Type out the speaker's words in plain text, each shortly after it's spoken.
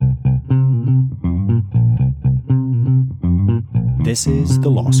This is The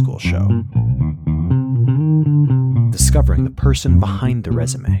Law School Show. Discovering the person behind the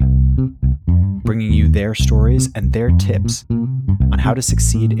resume. Bringing you their stories and their tips on how to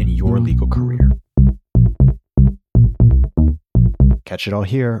succeed in your legal career. Catch it all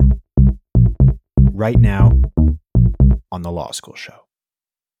here, right now, on The Law School Show.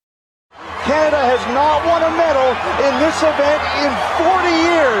 Canada has not won a medal in this event in 40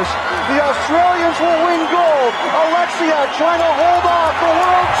 years. The Australians will win gold. Oleksiak trying to hold off the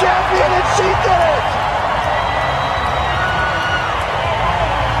world champion, and she did it!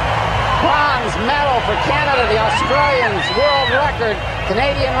 Bronze medal for Canada, the Australians, world record,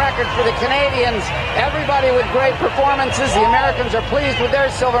 Canadian record for the Canadians. Everybody with great performances. The Americans are pleased with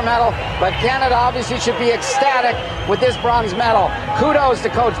their silver medal, but Canada obviously should be ecstatic with this bronze medal. Kudos to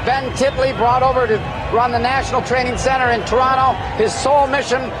Coach Ben Titley, brought over to run the National Training Center in Toronto. His sole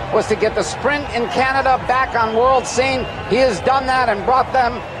mission was to get the sprint in Canada back on world scene. He has done that and brought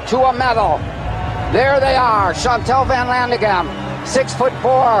them to a medal. There they are, Chantal Van Landeghem,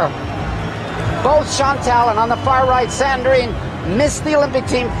 6'4". Both Chantal and on the far right, Sandrine, missed the Olympic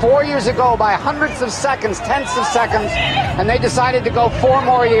team 4 years ago by hundreds of seconds, tenths of seconds, and they decided to go 4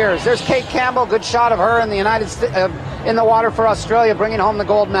 more years. There's Kate Campbell, good shot of her in the in the water for Australia, bringing home the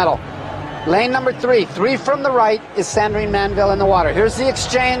gold medal. Lane number 3 from the right, is Sandrine Mainville in the water. Here's the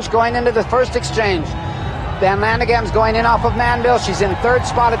exchange going into the first exchange. Van Landeghem's going in off of Mainville. She's in 3rd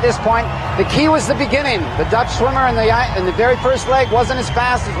spot at this point. The key was the beginning. The Dutch swimmer in the very first leg wasn't as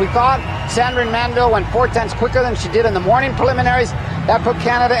fast as we thought. Sandrine Mainville went 4/10 quicker than she did in the morning preliminaries. That put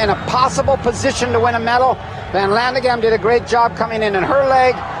Canada in a possible position to win a medal. Van Landeghem did a great job coming in her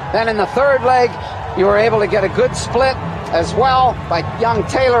leg. Then in the 3rd leg, you were able to get a good split as well by young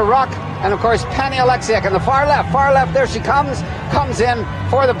Taylor Ruck. And of course, Penny Oleksiak in the far left, there she comes in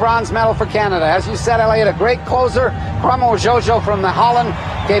for the bronze medal for Canada. As you said, Elliot, a great closer. Cramo Jojo from the Holland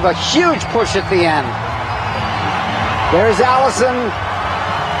gave a huge push at the end. There's Allison,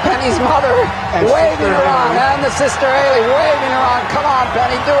 Penny's mother, and waving her on, and the sister Haley waving her on. Come on,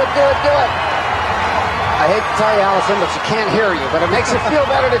 Penny, do it. I hate to tell you, Allison, but she can't hear you. But it makes you feel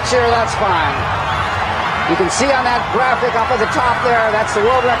better to cheer, that's fine. You can see on that graphic up at the top there, that's the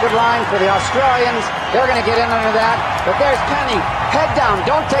world record line for the Australians. They're going to get in under that. But there's Penny. Head down.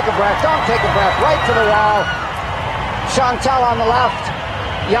 Don't take a breath. Right to the wall. Chantal on the left.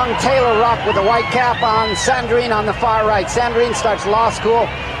 Young Taylor Ruck with the white cap on. Sandrine on the far right. Sandrine starts law school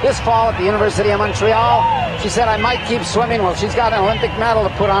this fall at the University of Montreal. She said, I might keep swimming. Well, she's got an Olympic medal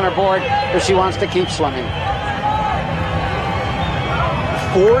to put on her board if she wants to keep swimming.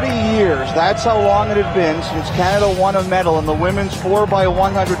 40 years, that's how long it had been since Canada won a medal in the women's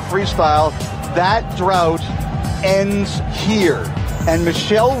 4x100 freestyle. That drought ends here. And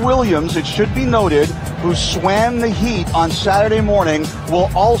Michelle Williams, it should be noted, who swam the heat on Saturday morning, will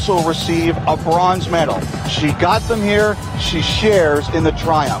also receive a bronze medal. She got them here. She shares in the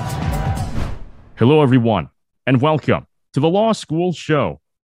triumph. Hello, everyone, and welcome to the Law School Show.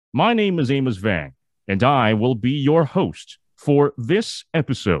 My name is Amos Vang, and I will be your host for this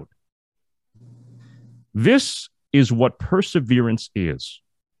episode. This is what perseverance is.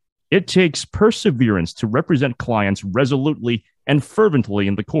 It takes perseverance to represent clients resolutely and fervently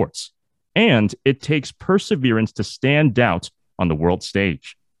in the courts, and it takes perseverance to stand out on the world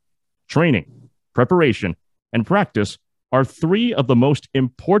stage. Training, preparation, and practice are 3 of the most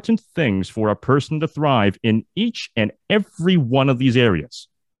important things for a person to thrive in each and every one of these areas.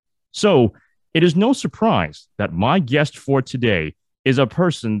 So, it is no surprise that my guest for today is a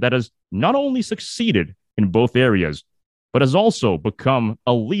person that has not only succeeded in both areas, but has also become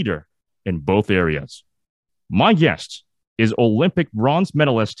a leader in both areas. My guest is Olympic bronze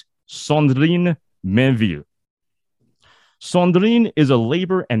medalist Sandrine Mainville. Sandrine is a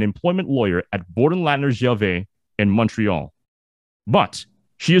labor and employment lawyer at Borden Ladner Gervais in Montreal. But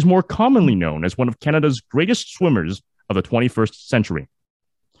she is more commonly known as one of Canada's greatest swimmers of the 21st century.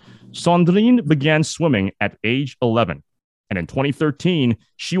 Sandrine began swimming at age 11, and in 2013,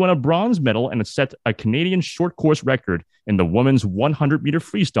 she won a bronze medal and set a Canadian short course record in the women's 100-meter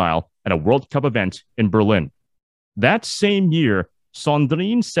freestyle at a World Cup event in Berlin. That same year,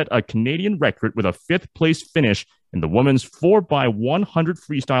 Sandrine set a Canadian record with a 5th-place finish in the women's 4x100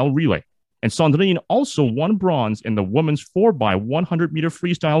 freestyle relay, and Sandrine also won bronze in the women's 4x100-meter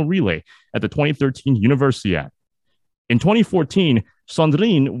freestyle relay at the 2013 Universiade. In 2014,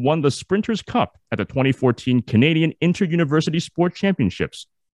 Sandrine won the Sprinters' Cup at the 2014 Canadian Inter-University Sport Championships,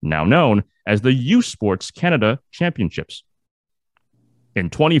 now known as the Youth Sports Canada Championships. In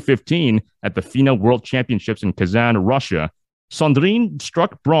 2015, at the FINA World Championships in Kazan, Russia, Sandrine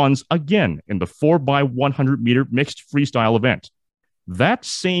struck bronze again in the 4x100 meter mixed freestyle event. That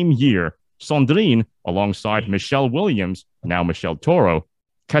same year, Sandrine, alongside Michelle Williams, now Michelle Toro,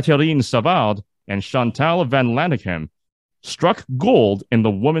 Catherine Savard, and Chantal Van Landeghem, struck gold in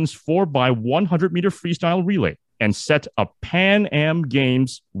the women's 4x100 meter freestyle relay and set a Pan Am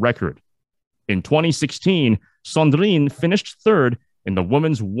Games record. In 2016, Sandrine finished third in the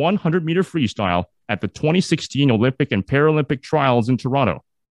women's 100 meter freestyle at the 2016 Olympic and Paralympic trials in Toronto.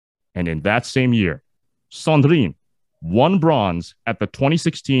 And in that same year, Sandrine won bronze at the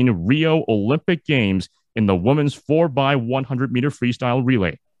 2016 Rio Olympic Games in the women's 4x100 meter freestyle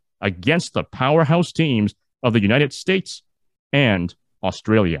relay against the powerhouse teams of the United States and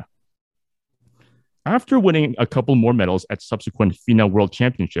Australia. After winning a couple more medals at subsequent FINA World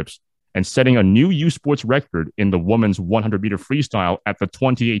Championships and setting a new U Sports record in the women's 100 meter freestyle at the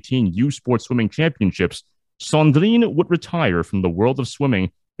 2018 U Sports Swimming Championships, Sandrine would retire from the world of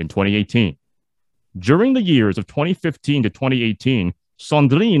swimming in 2018. During the years of 2015 to 2018,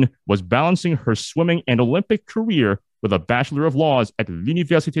 Sandrine was balancing her swimming and Olympic career with a Bachelor of Laws at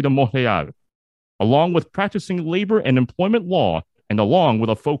l'Université de Montreal, along with practicing labor and employment law, and along with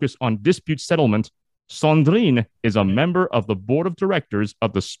a focus on dispute settlement. Sandrine is a member of the board of directors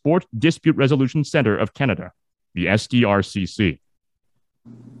of the Sport Dispute Resolution Center of Canada, the SDRCC.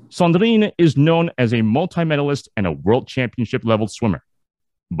 Sandrine is known as a multi-medalist and a world championship level swimmer.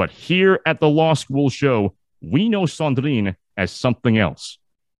 But here at the Law School Show, we know Sandrine as something else,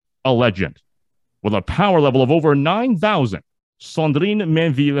 a legend. With a power level of over 9,000, Sandrine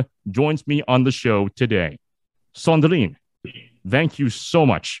Mainville joins me on the show today. Sandrine, thank you so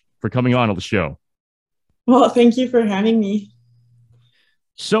much for coming on the show. Well, thank you for having me.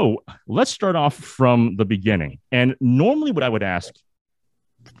 So let's start off from the beginning. And normally what I would ask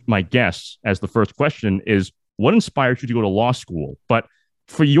my guests as the first question is, what inspired you to go to law school? But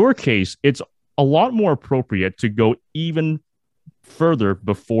for your case, it's a lot more appropriate to go even further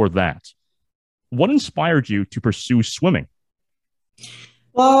before that. What inspired you to pursue swimming?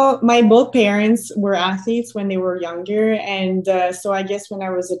 Well, my both parents were athletes when they were younger. And so I guess when I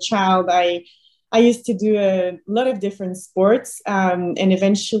was a child, I used to do a lot of different sports. And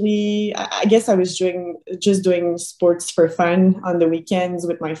eventually, I guess I was just doing sports for fun on the weekends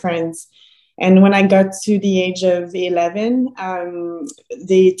with my friends. And when I got to the age of 11,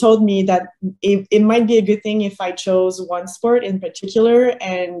 they told me that it might be a good thing if I chose one sport in particular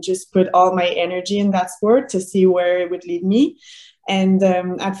and just put all my energy in that sport to see where it would lead me. And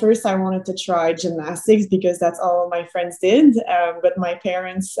at first, I wanted to try gymnastics because that's all my friends did. But my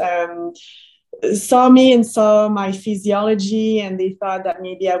parents saw me and saw my physiology, and they thought that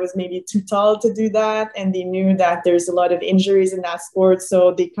maybe I was too tall to do that, and they knew that there's a lot of injuries in that sport,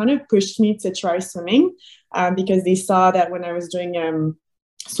 so they kind of pushed me to try swimming because they saw that when I was doing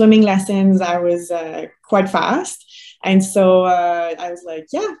swimming lessons, I was quite fast. And so I was like,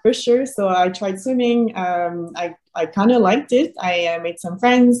 yeah, for sure. So I tried swimming. I kind of liked it. I made some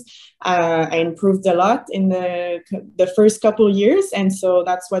friends. I improved a lot in the first couple of years. And so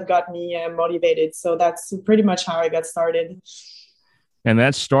that's what got me motivated. So that's pretty much how I got started. And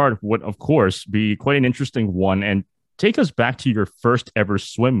that start would, of course, be quite an interesting one. And take us back to your first ever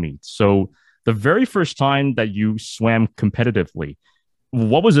swim meet. So the very first time that you swam competitively,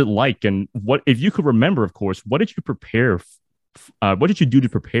 what was it like? And what, if you could remember, of course, what did you prepare? What did you do to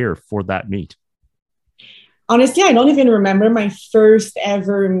prepare for that meet? Honestly, I don't even remember my first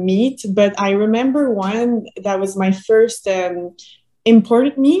ever meet, but I remember one that was my first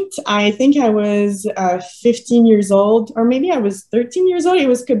important meet. I think I was 15 years old, or maybe I was 13 years old. It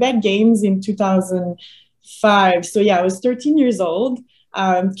was Quebec Games in 2005. So yeah, I was 13 years old.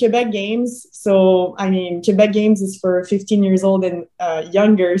 Quebec Games. So, I mean, Quebec Games is for 15 years old and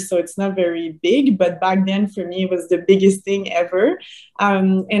younger, so it's not very big, but back then for me, it was the biggest thing ever.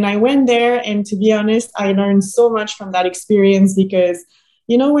 And I went there, and to be honest, I learned so much from that experience because,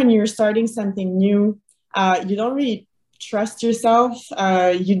 you know, when you're starting something new, you don't really trust yourself.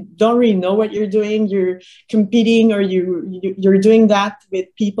 You don't really know what you're doing. You're competing, or you're doing that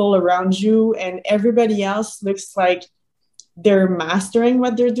with people around you, and everybody else looks like they're mastering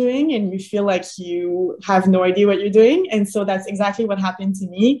what they're doing, and you feel like you have no idea what you're doing. And so that's exactly what happened to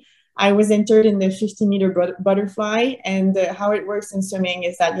me. I was entered in the 50-meter butterfly, and how it works in swimming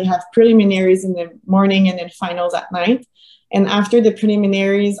is that you have preliminaries in the morning and then finals at night. And after the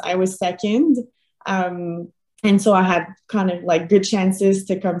preliminaries, I was second. And so I had kind of like good chances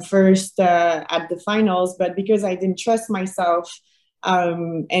to come first at the finals. But because I didn't trust myself,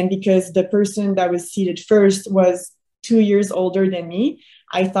 and because the person that was seated first was 2 years older than me,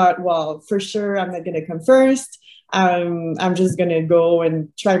 I thought, well, for sure, I'm not going to come first. I'm just going to go and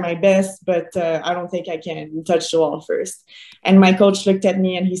try my best, but I don't think I can touch the wall first. And my coach looked at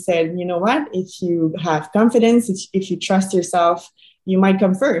me and he said, you know what, if you have confidence, if you trust yourself, you might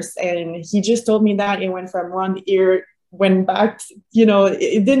come first. And he just told me that. It went from one ear, went back, I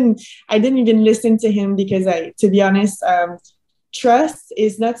didn't even listen to him because to be honest, trust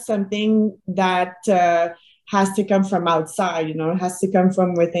is not something that has to come from outside, it has to come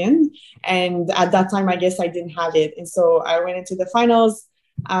from within. And at that time, I guess I didn't have it. And so I went into the finals.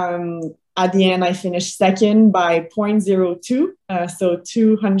 At the end, I finished second by 0.02, so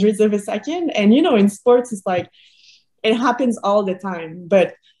 200ths of a second. And, in sports, it's like, it happens all the time.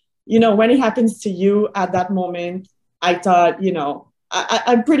 But, when it happens to you at that moment, I thought,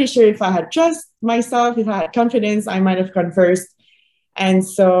 I'm pretty sure if I had trust myself, if I had confidence, I might have gone first. And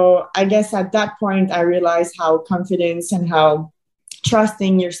so I guess at that point, I realized how confidence and how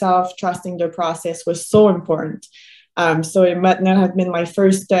trusting yourself, trusting the process was so important. So it might not have been my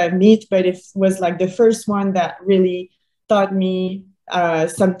first meet, but it was like the first one that really taught me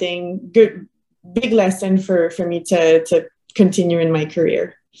something good, big lesson for me to continue in my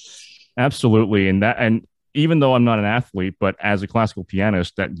career. Absolutely. And even though I'm not an athlete, but as a classical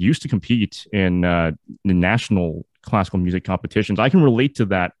pianist that used to compete in the national classical music competitions, I can relate to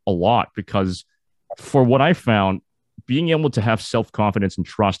that a lot, because for what I found, being able to have self-confidence and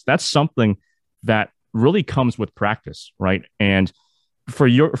trust, that's something that really comes with practice, right? And for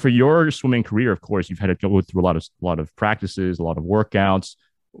your swimming career, of course, you've had to go through a lot of practices, a lot of workouts,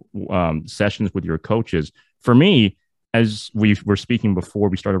 sessions with your coaches. For me, as we were speaking before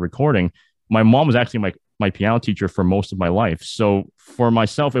we started recording, my mom was actually my piano teacher for most of my life. So for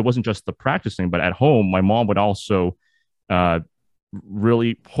myself, it wasn't just the practicing, but at home, my mom would also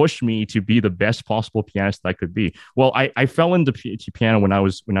really push me to be the best possible pianist that I could be. Well, I fell into piano when I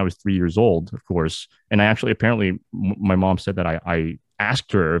was 3 years old, of course. And apparently my mom said that I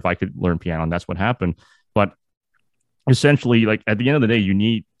asked her if I could learn piano, and that's what happened. But essentially, like, at the end of the day, you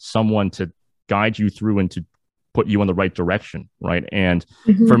need someone to guide you through and to put you in the right direction, right? And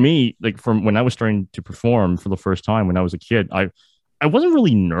for me, like, from when I was starting to perform for the first time when I was a kid, I wasn't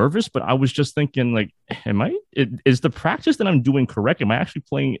really nervous, but I was just thinking, like, is the practice that I'm doing correct? Am I actually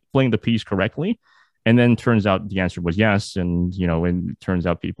playing the piece correctly? And then turns out the answer was yes. And, and it turns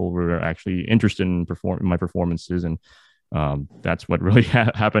out people were actually interested in my performances. And that's what really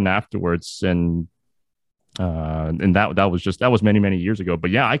happened afterwards. And that was many, many years ago. But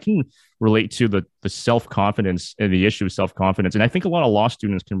yeah, I can relate to the self-confidence and the issue of self-confidence. And I think a lot of law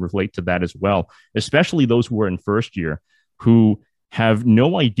students can relate to that as well, especially those who are in first year, who have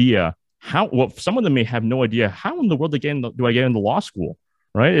no idea some of them may have no idea how in the world do I get into law school,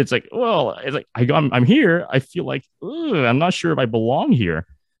 right? It's like, I'm here. I feel like, I'm not sure if I belong here.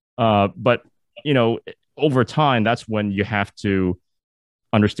 But, over time, that's when you have to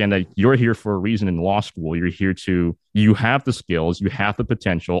understand that you're here for a reason in law school. You have the skills, you have the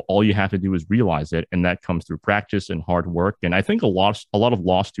potential. All you have to do is realize it. And that comes through practice and hard work. And I think a lot of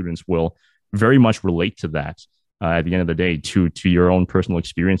law students will very much relate to that at the end of the day, to your own personal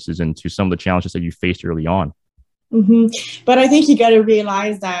experiences and to some of the challenges that you faced early on. But I think you got to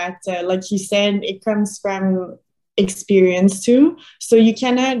realize that, like you said, it comes from experience too. So you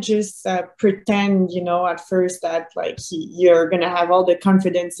cannot just pretend, at first that like you're going to have all the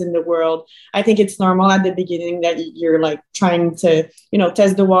confidence in the world. I think it's normal at the beginning that you're like trying to,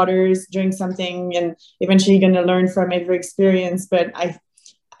 test the waters, doing something, and eventually you're going to learn from every experience. But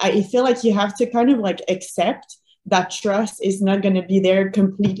I feel like you have to kind of like accept that trust is not going to be there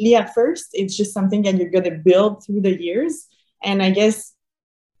completely at first. It's just something that you're going to build through the years. And I guess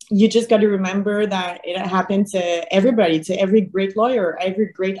you just got to remember that it happened to everybody, to every great lawyer,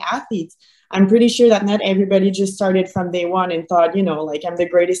 every great athlete. I'm pretty sure that not everybody just started from day one and thought, like, I'm the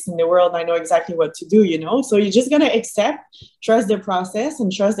greatest in the world. I know exactly what to do, So you just got to accept, trust the process,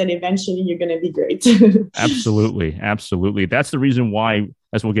 and trust that eventually you're going to be great. Absolutely. Absolutely. That's the reason why,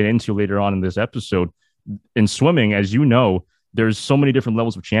 as we'll get into later on in this episode, in swimming, as you know, there's so many different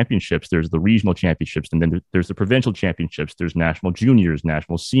levels of championships. There's the regional championships, and then there's the provincial championships. There's national juniors,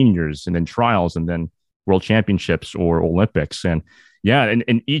 national seniors, and then trials, and then world championships or Olympics. And yeah,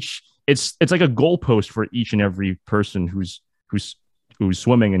 and each it's like a goalpost for each and every person who's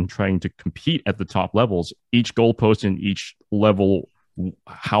swimming and trying to compete at the top levels. Each goalpost in each level,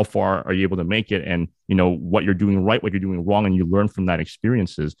 how far are you able to make it, and what you're doing right, what you're doing wrong, and you learn from that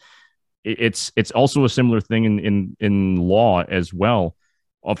experiences. It's also a similar thing in law as well.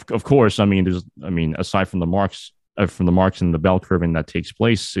 Of course, aside from the marks and the bell curving that takes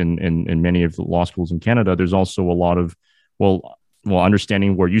place in many of the law schools in Canada, there's also a lot of, well,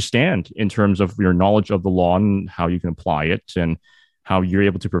 understanding where you stand in terms of your knowledge of the law and how you can apply it and how you're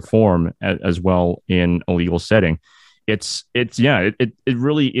able to perform as well in a legal setting. It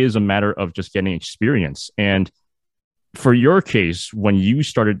really is a matter of just getting experience. And for your case, when you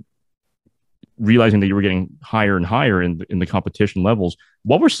started realizing that you were getting higher and higher in the competition levels,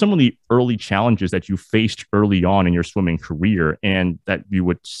 what were some of the early challenges that you faced early on in your swimming career and that you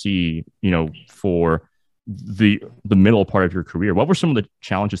would see, for the middle part of your career? What were some of the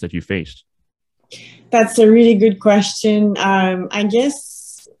challenges that you faced? That's a really good question. I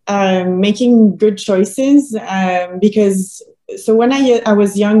guess making good choices, because so when I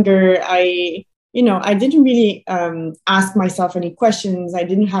was younger, I didn't really ask myself any questions. I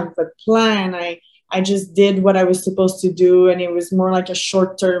didn't have a plan. I just did what I was supposed to do, and it was more like a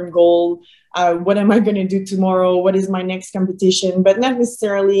short-term goal. What am I going to do tomorrow? What is my next competition? But not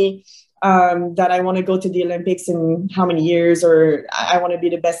necessarily that I want to go to the Olympics in how many years, or I want to be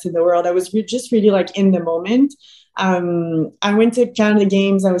the best in the world. I was just really like in the moment. I went to Canada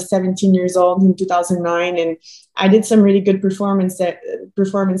Games. I was 17 years old in 2009, and I did some really good performance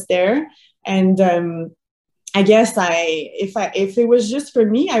there. And I guess if it was just for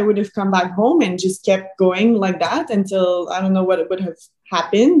me, I would have come back home and just kept going like that until I don't know what would have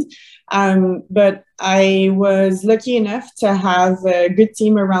happened. But I was lucky enough to have a good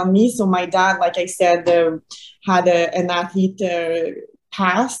team around me. So my dad, like I said, had an athlete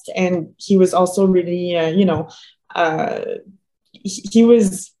past, and he was also really, he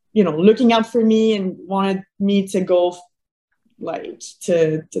was, looking out for me and wanted me to go like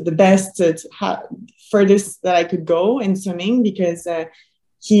to the best, to furthest that I could go in swimming, because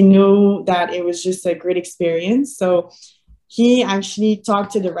he knew that it was just a great experience. So he actually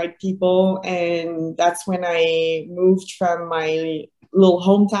talked to the right people, and that's when I moved from my little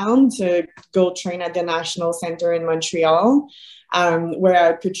hometown to go train at the National Center in Montreal, where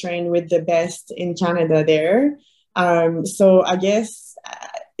I could train with the best in Canada there. So I guess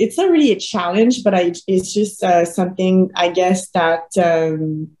it's not really a challenge, but it's just something, I guess, that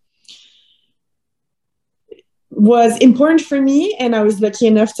was important for me. And I was lucky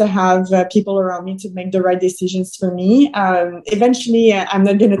enough to have people around me to make the right decisions for me. Eventually, I'm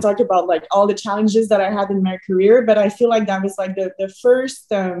not going to talk about like all the challenges that I had in my career, but I feel like that was like the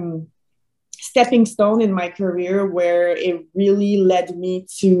first stepping stone in my career where it really led me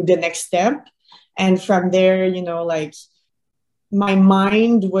to the next step. And from there, like my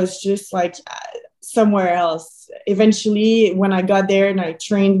mind was just like somewhere else. Eventually, when I got there and I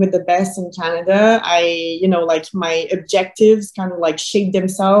trained with the best in Canada, like my objectives kind of like shaped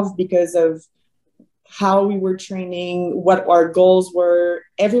themselves because of how we were training, what our goals were.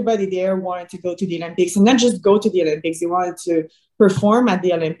 Everybody there wanted to go to the Olympics, and not just go to the Olympics, they wanted to perform at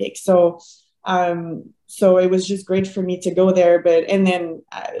the Olympics. So it was just great for me to go there. And then,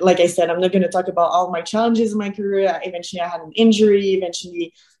 like I said, I'm not going to talk about all my challenges in my career. Eventually, I had an injury.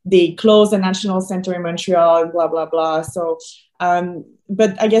 Eventually, they closed the National Center in Montreal and blah, blah, blah. So,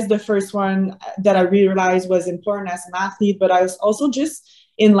 but I guess the first one that I realized was important as an athlete, but I was also just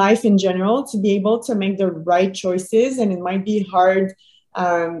in life in general to be able to make the right choices. And it might be hard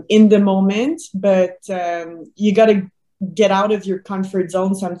in the moment, but you got to get out of your comfort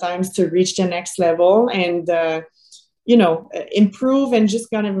zone sometimes to reach the next level and, improve and just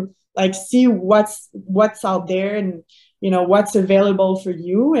kind of like see what's out there and, what's available for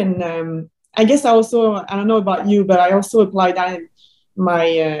you. And I guess I don't know about you, but I also apply that in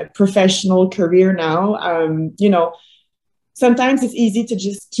my professional career now. Sometimes it's easy to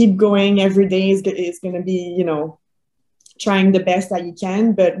just keep going every day is going to be, trying the best that you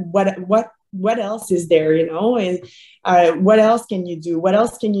can, but what else is there, and what else can you do? What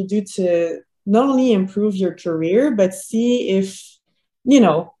else can you do to not only improve your career, but see if,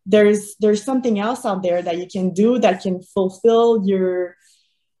 there's something else out there that you can do that can fulfill your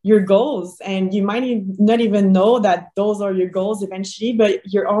goals. And you might not even know that those are your goals eventually, but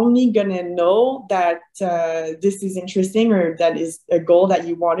you're only going to know that this is interesting or that is a goal that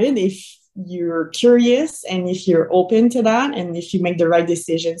you wanted if you're curious and if you're open to that, and if you make the right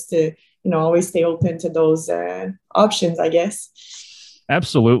decisions to always stay open to those options, I guess.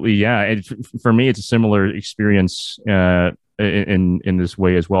 Absolutely. Yeah. And for me, it's a similar experience in this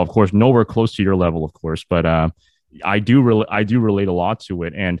way as well. Of course, nowhere close to your level, of course, but I do relate a lot to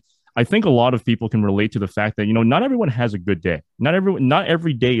it. And I think a lot of people can relate to the fact that, not everyone has a good day. Not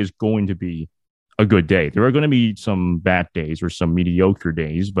every day is going to be a good day. There are going to be some bad days or some mediocre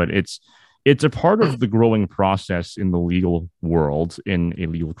days, but it's a part of the growing process in the legal world, in a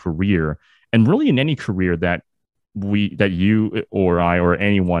legal career, and really in any career that you or I or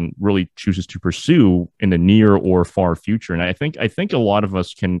anyone really chooses to pursue in the near or far future. And I think a lot of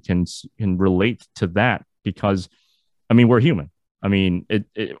us can relate to that, because I mean, we're human. I mean,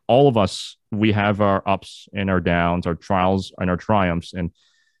 all of us, we have our ups and our downs, our trials and our triumphs, and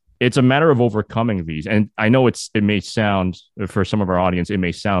it's a matter of overcoming these. And I know it may sound, for some of our audience, it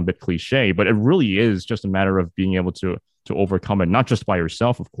may sound a bit cliche, but it really is just a matter of being able to overcome it, not just by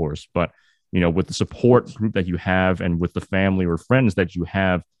yourself, of course, but with the support group that you have and with the family or friends that you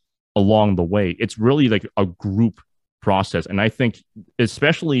have along the way. It's really like a group process. And I think,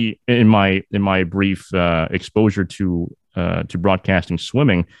 especially in my brief exposure to broadcasting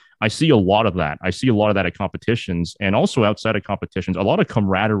swimming, I see a lot of that. I see a lot of that at competitions, and also outside of competitions, a lot of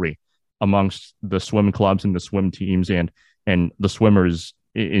camaraderie amongst the swim clubs and the swim teams and the swimmers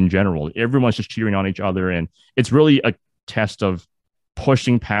in general. Everyone's just cheering on each other, and it's really a test of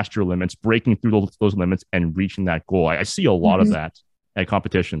pushing past your limits, breaking through those limits, and reaching that goal. I see a lot of that at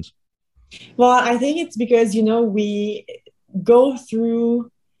competitions. Well, I think it's because, we go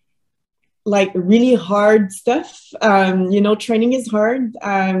through like really hard stuff. Training is hard,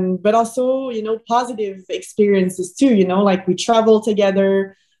 but also, positive experiences too, like we travel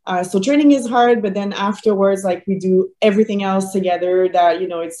together. So training is hard, but then afterwards, like we do everything else together that,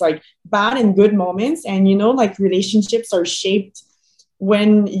 it's like bad and good moments. And, like relationships are shaped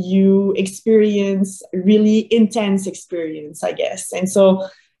when you experience really intense experience, I guess. And so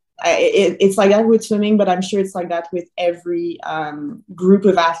it's like that with swimming, but I'm sure it's like that with every group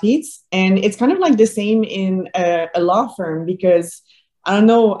of athletes. And it's kind of like the same in a law firm, because I don't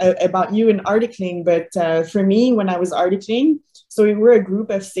know about you in articling, but for me, when I was articling, so we were a group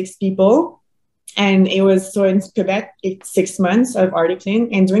of 6 people, and it was, so in Quebec, it's 6 months of articling.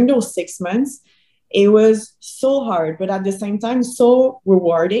 And during those 6 months, it was so hard, but at the same time, so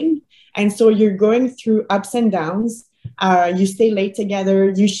rewarding. And so you're going through ups and downs. You stay late together,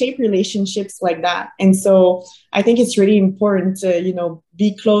 you shape relationships like that. And so I think it's really important to,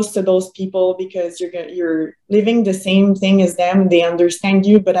 be close to those people, because you're living the same thing as them. They understand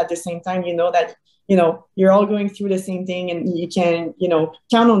you, but at the same time, that, you're all going through the same thing, and you can,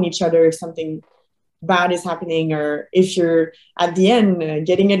 count on each other if something bad is happening, or if you're at the end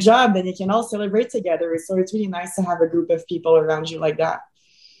getting a job, then you can all celebrate together. So it's really nice to have a group of people around you like that.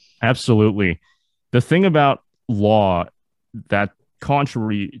 Absolutely. The thing about law that,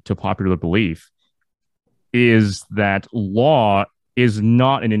 contrary to popular belief, is that law is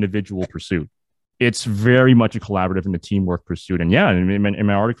not an individual pursuit. It's very much a collaborative and a teamwork pursuit. And yeah, in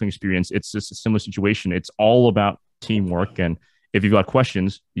my articling experience, it's just a similar situation. It's all about teamwork. And if you've got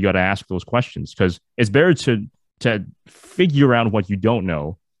questions, you got to ask those questions, because it's better to figure out what you don't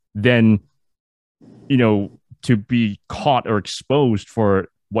know than, to be caught or exposed for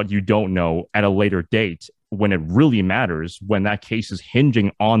what you don't know at a later date, when it really matters, when that case is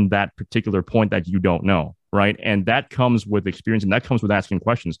hinging on that particular point that you don't know, right? And that comes with experience, and that comes with asking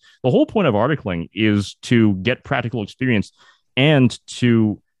questions. The whole point of articling is to get practical experience and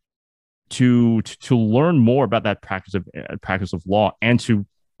to learn more about that practice of law, and to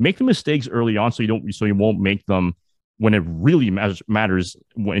make the mistakes early on, so you won't make them when it really matters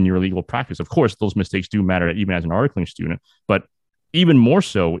in your legal practice. Of course, those mistakes do matter even as an articling student, but even more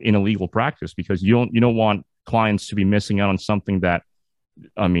so in a legal practice, because you don't want clients to be missing out on something that,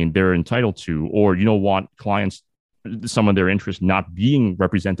 they're entitled to, or you don't want clients, some of their interests not being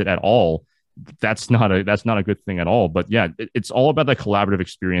represented at all. That's not a good thing at all. But yeah, it's all about that collaborative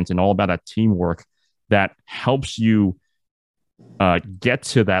experience and all about that teamwork that helps you get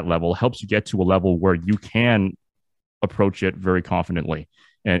to that level, helps you get to a level where you can approach it very confidently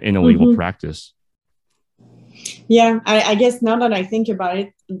and in a legal practice. Yeah, I guess now that I think about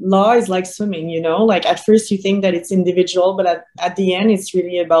it, law is like swimming, like at first you think that it's individual, but at the end, it's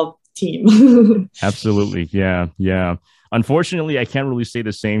really about team. Absolutely. Yeah. Unfortunately, I can't really say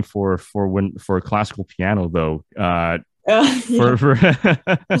the same for classical piano, though.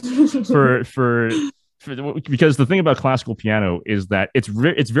 Because the thing about classical piano is that it's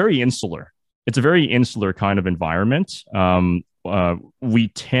very insular. It's a very insular kind of environment. We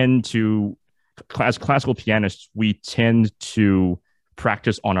tend to, classical pianists, we tend to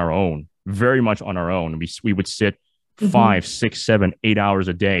practice on our own, very much on our own. We would sit 5, 6, 7, 8 hours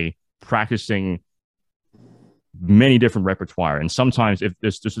a day practicing many different repertoire. And sometimes if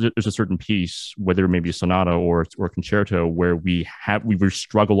there's a certain piece, whether it may be a sonata or a concerto, where we would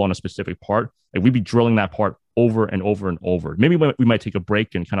struggle on a specific part, and we'd be drilling that part over and over and over. Maybe we might take a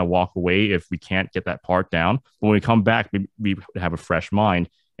break and kind of walk away if we can't get that part down. But when we come back, we have a fresh mind,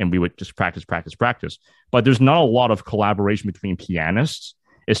 and we would just practice. But there's not a lot of collaboration between pianists.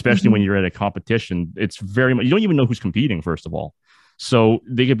 especially when you're at a competition. It's very much, you don't even know who's competing, first of all. So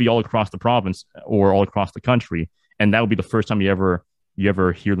they could be all across the province or all across the country, and that would be the first time you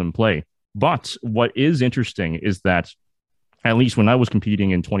ever hear them play. But what is interesting is that, at least when I was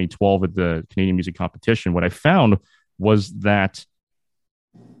competing in 2012 at the Canadian Music Competition, what I found was that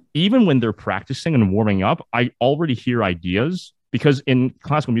even when they're practicing and warming up, I already hear ideas, because in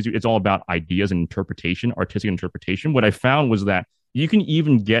classical music, it's all about ideas and interpretation, artistic interpretation. What I found was that you can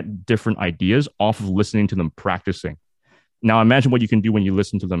even get different ideas off of listening to them practicing. Now, imagine what you can do when you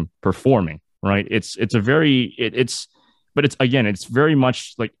listen to them performing, right? It's very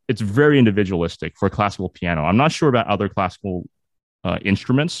much like, it's very individualistic for classical piano. I'm not sure about other classical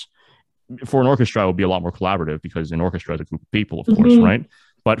instruments. For an orchestra, it would be a lot more collaborative, because an orchestra is a group of people, of course, right?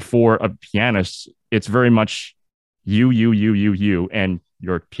 But for a pianist, it's very much you, and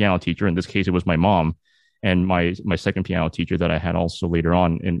your piano teacher. In this case, it was my mom and my second piano teacher that I had also later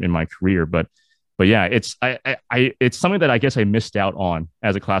on in my career. But yeah, it's something that I guess I missed out on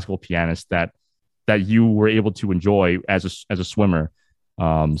as a classical pianist, that you were able to enjoy as a swimmer.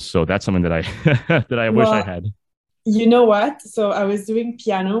 So that's something that I wish I had. You know what? So I was doing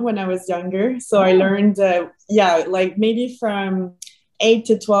piano when I was younger. So I learned, like maybe from 8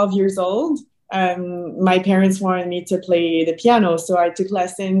 to 12 years old. My parents wanted me to play the piano, so I took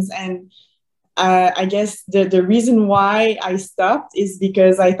lessons. And I guess the reason why I stopped is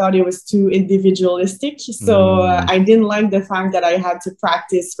because I thought it was too individualistic. So I didn't like the fact that I had to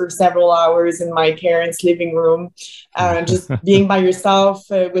practice for several hours in my parents' living room, just being by yourself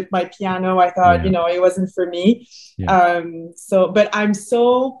with my piano. I thought, it wasn't for me. But I'm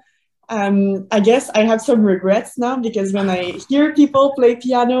so... I guess I have some regrets now, because when I hear people play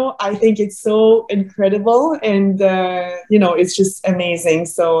piano, I think it's so incredible, and it's just amazing.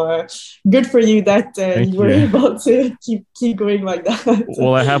 So good for you that you were able to keep going like that.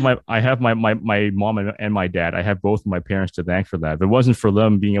 Well, I have my mom and my dad. I have both of my parents to thank for that. If it wasn't for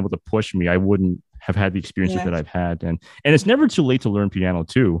them being able to push me, I wouldn't have had the experiences that I've had. And it's never too late to learn piano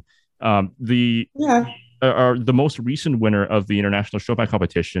too. The most recent winner of the International Chopin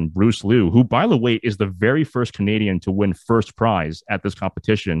competition, Bruce Liu, who, by the way, is the very first Canadian to win first prize at this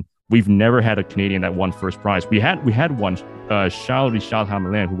competition. We've never had a Canadian that won first prize. We had one, Charles Richard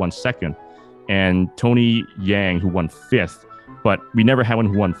Hamelin, who won second, and Tony Yang, who won fifth, but we never had one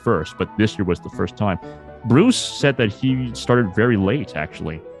who won first. But this year was the first time. Bruce said that he started very late,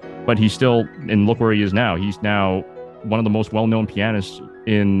 actually, but he's still, and look where he is now. He's now one of the most well-known pianists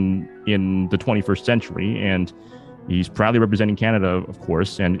in the 21st century, and he's proudly representing Canada, of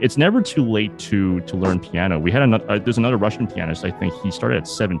course. And it's never too late to learn piano. We had there's another Russian pianist. I think he started at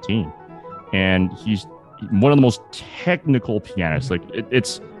 17, and he's one of the most technical pianists. Like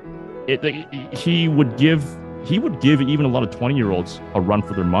he would give even a lot of 20-year-olds a run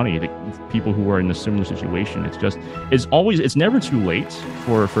for their money. People who are in a similar situation. It's never too late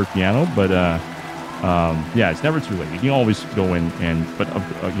for piano, but it's never too late. You can always go in but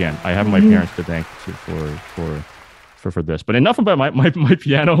again, I have my parents to thank for this. But enough about my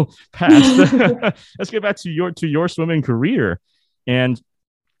piano past. Let's get back to your swimming career. And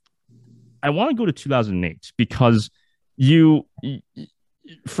I want to go to 2008, because you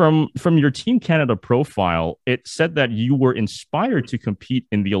from your Team Canada profile, it said that you were inspired to compete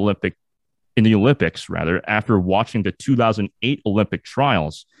in the Olympics after watching the 2008 Olympic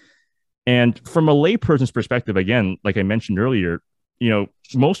trials. And from a layperson's perspective, again, like I mentioned earlier,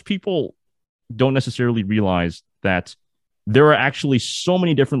 most people don't necessarily realize that there are actually so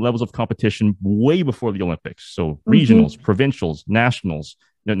many different levels of competition way before the Olympics. So regionals, provincials, nationals,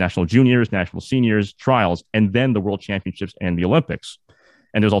 national juniors, national seniors, trials, and then the World Championships and the Olympics.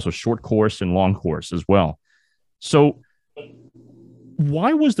 And there's also short course and long course as well. So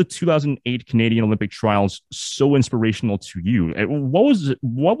why was the 2008 Canadian Olympic trials so inspirational to you?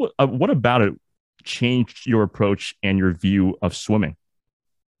 What about it changed your approach and your view of swimming?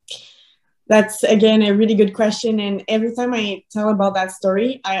 That's, again, a really good question. And every time I tell about that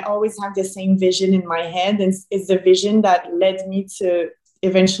story, I always have the same vision in my head. And it's the vision that led me to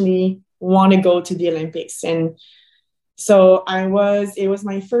eventually want to go to the Olympics. And so it was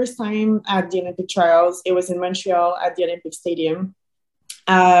my first time at the Olympic trials. It was in Montreal at the Olympic Stadium.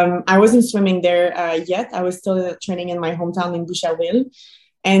 I wasn't swimming there yet. I was still training in my hometown in Boucherville.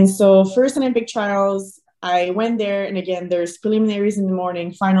 And so first Olympic trials, I went there. And again, there's preliminaries in the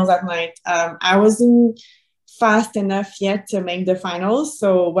morning, finals at night. I wasn't fast enough yet to make the finals.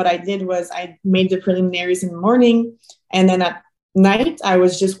 So what I did was I made the preliminaries in the morning. And then at night, I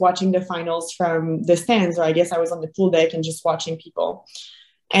was just watching the finals from the stands, or I guess I was on the pool deck and just watching people.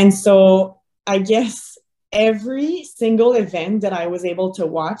 And so I guess every single event that I was able to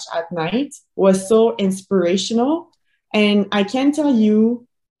watch at night was so inspirational. And I can't tell you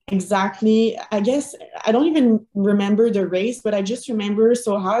exactly, I guess, I don't even remember the race, but I just remember,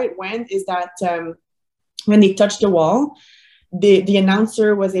 so how it went is that when they touched the wall, the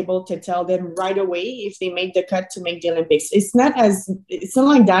announcer was able to tell them right away if they made the cut to make the Olympics. It's not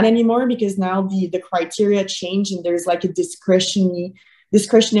like that anymore, because now the criteria change and there's like a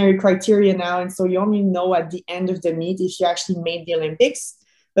discretionary criteria now. And so you only know at the end of the meet if you actually made the Olympics.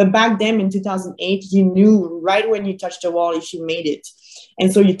 But back then in 2008, you knew right when you touched the wall if you made it.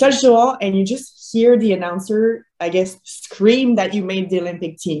 And so you touch the wall and you just hear the announcer, I guess, scream that you made the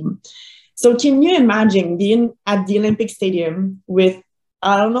Olympic team. So can you imagine being at the Olympic Stadium with,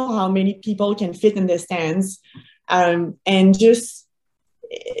 I don't know how many people can fit in the stands, and just,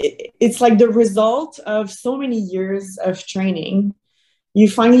 it's like the result of so many years of training. You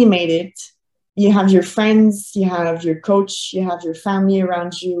finally made it. You have your friends, you have your coach, you have your family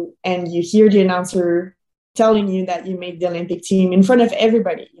around you, and you hear the announcer telling you that you made the Olympic team in front of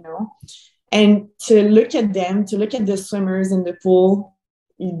everybody, you know? And to look at them, to look at the swimmers in the pool,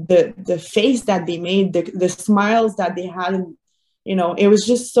 the face that they made, the smiles that they had, you know, it was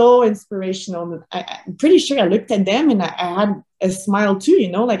just so inspirational. I'm pretty sure I looked at them and I had a smile too,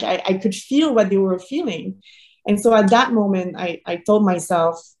 you know, like I could feel what they were feeling. And so at that moment, I told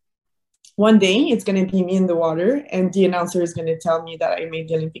myself, one day it's going to be me in the water and the announcer is going to tell me that I made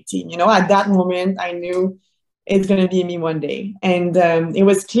the Olympic team. You know, at that moment, I knew it's going to be me one day. And it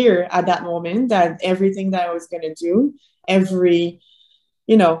was clear at that moment that everything that I was going to do, every,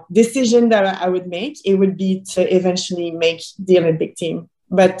 you know, decision that I would make, it would be to eventually make the Olympic team.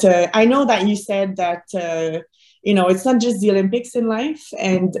 But I know that you said that, you know, it's not just the Olympics in life,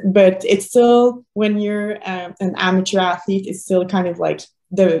 but it's still, when you're an amateur athlete, it's still kind of like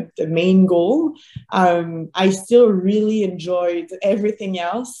the main goal. I still really enjoyed everything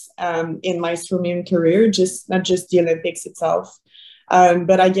else in my swimming career, not just the Olympics itself.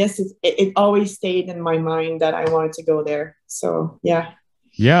 But I guess it always stayed in my mind that I wanted to go there. So, yeah.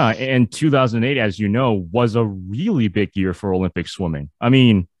 Yeah, and 2008, as you know, was a really big year for Olympic swimming. I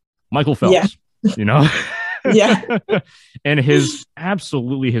mean, Michael Phelps, you know? Yeah. And his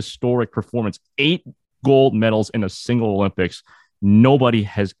absolutely historic performance, 8 gold medals in a single Olympics. Nobody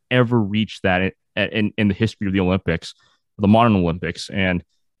has ever reached that in the history of the Olympics, the modern Olympics. And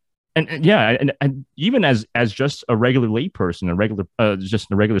yeah, and even as just a regular layperson, just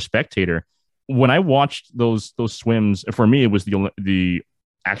a regular spectator, when I watched those swims, for me, it was the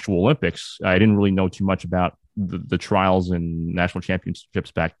actual Olympics. I didn't really know too much about the trials and national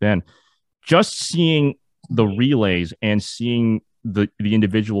championships back then. Just seeing the relays and seeing the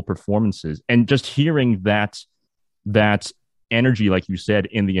individual performances and just hearing that energy, like you said,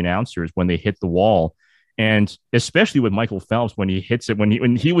 in the announcers when they hit the wall, and especially with Michael Phelps when he hits it,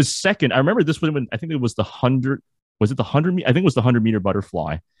 when he was second. I remember this was when I think it was the 100. Was it the 100? I think it was the 100-meter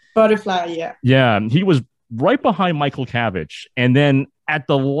butterfly. Yeah. Yeah, he was right behind Michael Cavich, and then at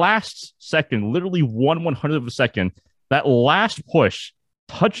the last second, literally 1/100th of a second, that last push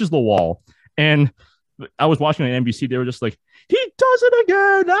touches the wall, and I was watching on NBC. They were just like, "He does it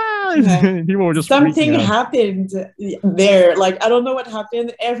again!" Ah! Yeah. People were just something happened there. Like, I don't know what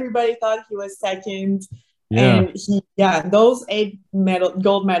happened. Everybody thought he was second, and those 8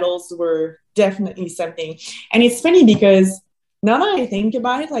 gold medals were definitely something. And it's funny because now that I think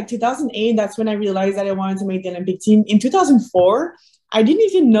about it, like 2008, that's when I realized that I wanted to make the Olympic team. In 2004, I didn't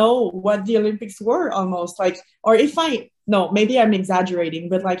even know what the Olympics were almost, like, or maybe I'm exaggerating,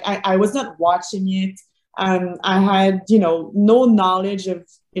 but like I was not watching it. I had, no knowledge of,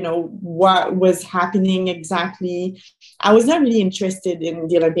 what was happening exactly. I was not really interested in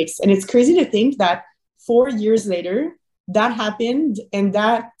the Olympics. And it's crazy to think that 4 years later, that happened, and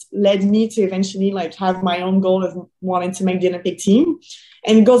that led me to eventually like have my own goal of wanting to make the Olympic team.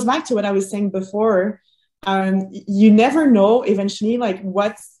 And it goes back to what I was saying before. You never know eventually like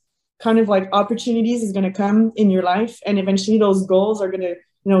what's kind of like opportunities is going to come in your life, and eventually those goals are going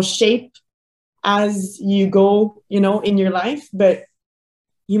to shape as you go in your life. But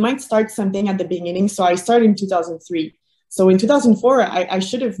you might start something at the beginning. So I started in 2003. So in 2004, I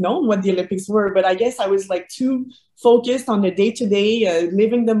should have known what the Olympics were, but I guess I was like too focused on the day-to-day,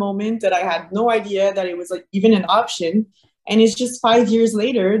 living the moment, that I had no idea that it was like even an option. And it's just 5 years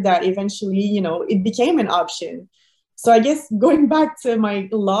later that eventually, it became an option. So I guess going back to my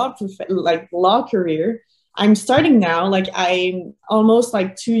law career, I'm starting now, like I'm almost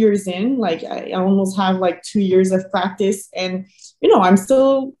like 2 years in, like I almost have like 2 years of practice, and, I'm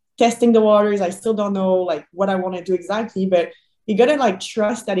still testing the waters. I still don't know like what I want to do exactly, but you got to like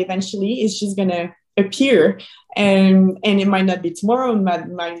trust that eventually it's just going to appear, and it might not be tomorrow,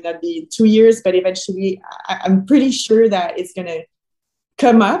 might not be 2 years, but eventually I'm pretty sure that it's going to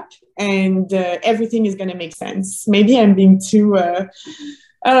come up, and everything is going to make sense. Maybe I'm being too, I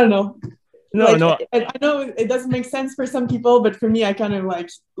don't know. I know it doesn't make sense for some people, but for me, I kind of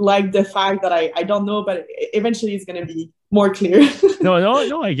like the fact that I don't know, but eventually it's going to be more clear.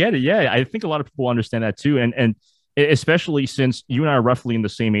 No, I get it. Yeah, I think a lot of people understand that too, and especially since you and I are roughly in the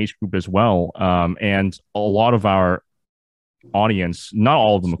same age group as well, and a lot of our audience, not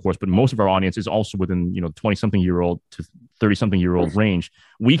all of them, of course, but most of our audience is also within 20-something-year-old to 30-something-year-old range.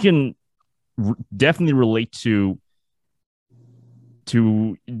 We can definitely relate to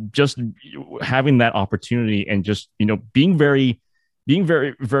just having that opportunity and just being very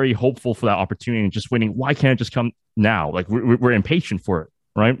very hopeful for that opportunity and just waiting. Why can't it just come now? Like we're impatient for it,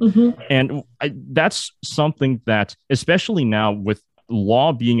 right? And that's something that, especially now with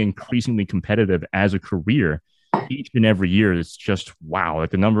law being increasingly competitive as a career each and every year, it's just wow.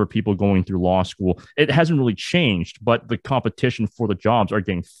 Like the number of people going through law school, it hasn't really changed, but the competition for the jobs are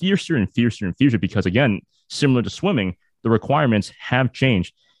getting fiercer and fiercer and fiercer because, again, similar to swimming, the requirements have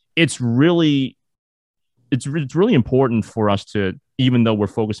changed. It's really important for us to, even though we're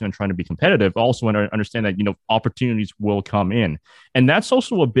focusing on trying to be competitive, also understand that opportunities will come in, and that's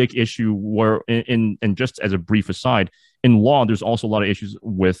also a big issue. Where and just as a brief aside, in law, there's also a lot of issues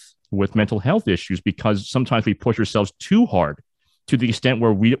with mental health issues because sometimes we push ourselves too hard to the extent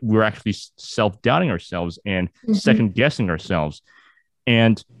where we're actually self-doubting ourselves and second guessing ourselves,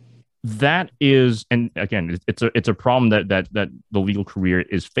 and that is, and again, it's a problem that the legal career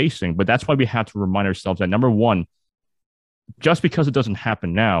is facing. But that's why we have to remind ourselves that, number one, just because it doesn't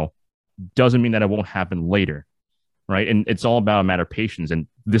happen now doesn't mean that it won't happen later, right? And it's all about a matter of patience. And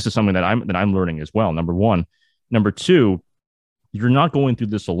this is something that I'm learning as well. Number one. Number two, you're not going through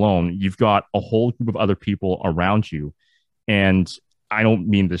this alone. You've got a whole group of other people around you, and I don't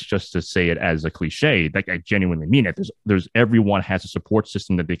mean this just to say it as a cliche. Like I genuinely mean it. There's everyone has a support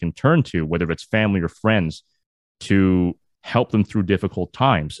system that they can turn to, whether it's family or friends, to help them through difficult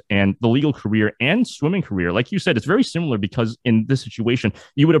times. And the legal career and swimming career, like you said, it's very similar because in this situation,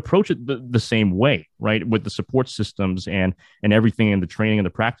 you would approach it the same way, right? With the support systems and everything and the training and the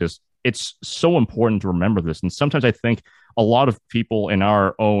practice. It's so important to remember this. And sometimes I think a lot of people in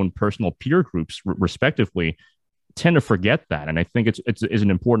our own personal peer groups, respectively, tend to forget that, and I think it's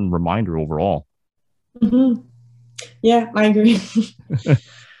an important reminder overall. Yeah, I agree.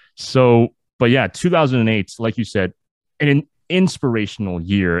 So, but yeah, 2008, like you said, an inspirational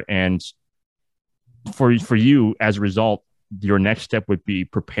year, and for you as a result, your next step would be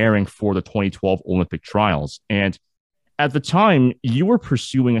preparing for the 2012 Olympic trials. And at the time, you were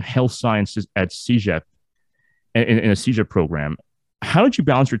pursuing health sciences at CEGEP in a CEGEP program. How did you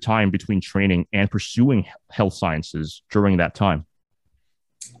balance your time between training and pursuing health sciences during that time?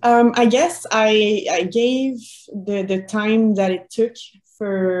 I guess I gave the time that it took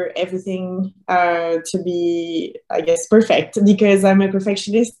for everything to be, I guess, perfect, because I'm a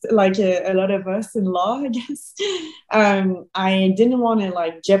perfectionist, like a lot of us in law, I guess. I didn't want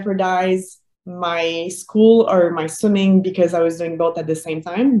to jeopardize my school or my swimming because I was doing both at the same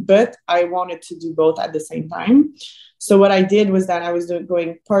time, but I wanted to do both at the same time. So what I did was that I was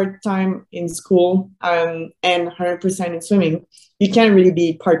going part-time in school and 100% in swimming. You can't really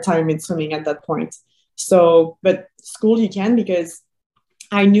be part-time in swimming at that point. So, but school you can, because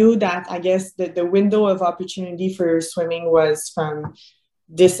I knew that, I guess, the window of opportunity for swimming was from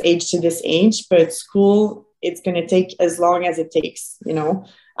this age to this age, but school, it's going to take as long as it takes,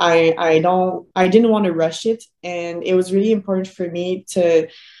 I didn't want to rush it. And it was really important for me to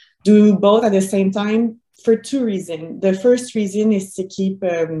do both at the same time for two reasons. The first reason is to keep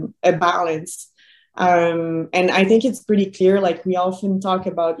a balance. And I think it's pretty clear, we often talk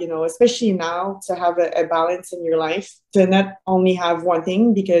about, especially now, to have a balance in your life, to not only have one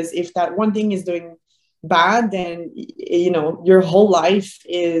thing, because if that one thing is doing bad, then, your whole life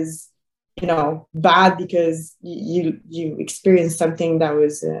is, bad because you experienced something that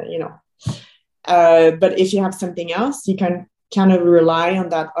was, but if you have something else, you can kind of rely on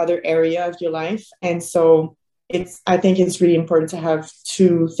that other area of your life. And so I think it's really important to have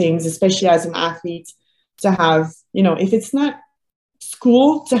two things, especially as an athlete, to have, if it's not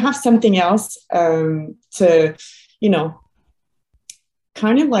school, to have something else to,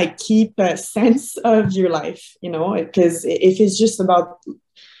 kind of keep a sense of your life, because if it's just about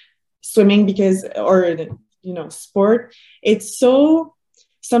swimming sport, it's so,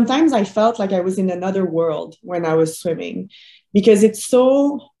 sometimes I felt like I was in another world when I was swimming, because it's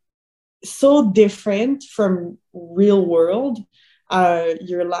so different from real world.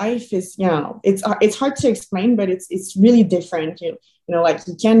 your life is, it's hard to explain, but it's really different. Like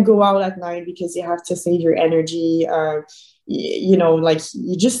you can't go out at night because you have to save your energy. Like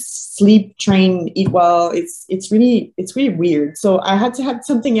you just sleep, train, eat well. It's really weird. So I had to have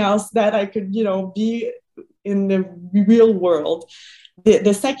something else that I could, be in the real world.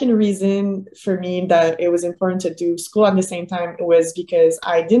 The second reason for me that it was important to do school at the same time was because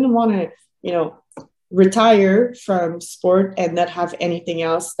I didn't want to, retire from sport and not have anything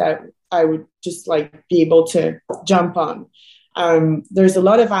else that I would just like be able to jump on. There's a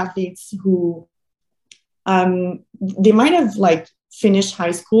lot of athletes who they might have like finished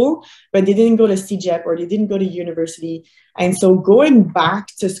high school, but they didn't go to CEGEP or they didn't go to university. And so going back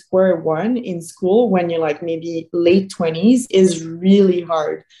to square one in school when you're like maybe late 20s is really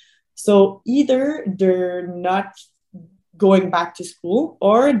hard. So either they're not going back to school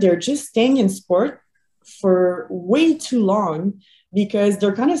or they're just staying in sport for way too long because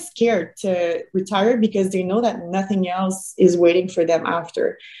they're kind of scared to retire because they know that nothing else is waiting for them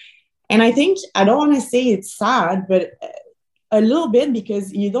after. And I think, I don't want to say it's sad, but a little bit,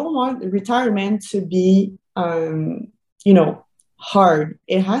 because you don't want retirement to be, hard.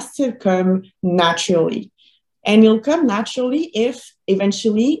 It has to come naturally. And it'll come naturally if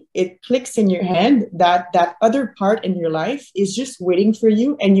eventually it clicks in your head that that other part in your life is just waiting for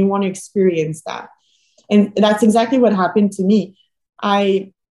you and you want to experience that. And that's exactly what happened to me.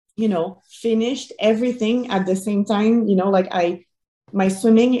 I, finished everything at the same time, my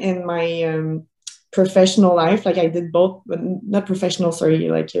swimming and my professional life, like I did both, not professional, sorry,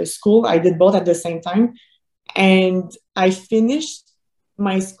 like school, I did both at the same time. And I finished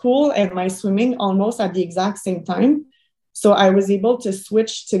my school and my swimming almost at the exact same time. So I was able to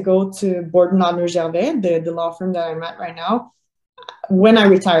switch to go to Borden Ladner Gervais, the law firm that I'm at right now, when I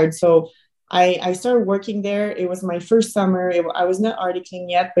retired. So I started working there. It was my first summer. I was not articling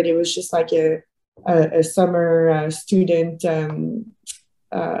yet, but it was just like a summer student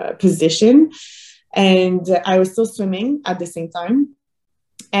position. And I was still swimming at the same time.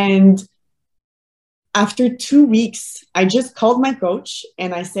 And after 2 weeks, I just called my coach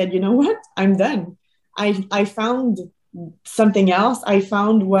and I said, you know what? I'm done. I found something else. I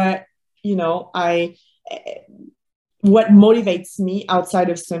found what motivates me outside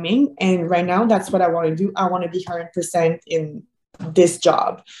of swimming. And right now, that's what I want to do. I want to be 100% in this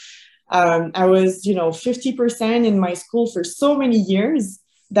job. I was, 50% in my school for so many years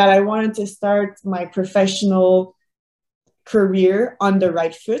that I wanted to start my professional career on the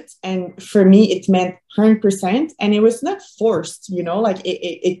right foot. And for me, it meant 100%. And it was not forced, like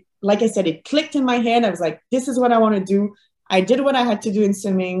it like I said, it clicked in my head. I was like, this is what I want to do. I did what I had to do in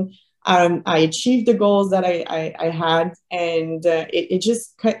swimming. I achieved the goals that I had, and it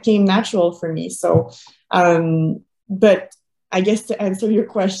just came natural for me. So, but I guess to answer your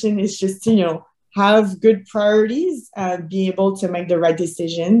question is just, have good priorities, be able to make the right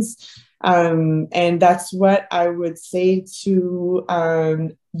decisions. And that's what I would say to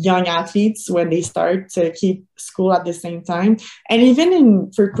young athletes when they start to keep school at the same time. And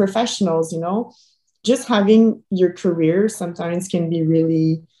even for professionals, just having your career sometimes can be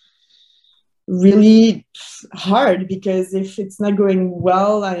really, really hard, because if it's not going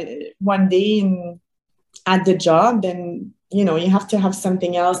well one day at the job, then you have to have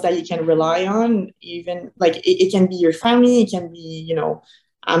something else that you can rely on. Even like it can be your family, it can be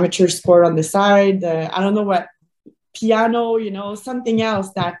amateur sport on the side, I don't know what, piano, something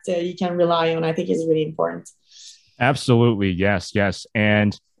else that you can rely on, I think is really important. Absolutely. Yes.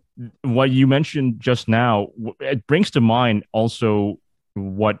 And what you mentioned just now, it brings to mind also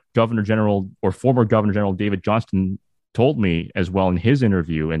what Governor General or former Governor General David Johnston told me as well in his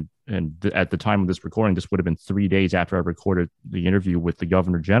interview. And at the time of this recording, this would have been 3 days after I recorded the interview with the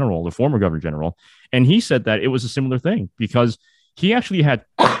Governor General, the former Governor General. And he said that it was a similar thing, because he actually had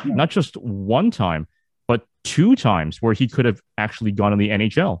not just one time, but 2 times where he could have actually gone in the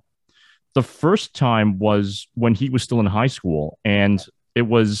NHL. The first time was when he was still in high school, and there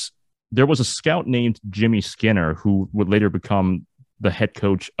was a scout named Jimmy Skinner who would later become the head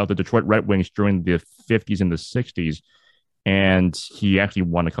coach of the Detroit Red Wings during the 50s and the 60s. And he actually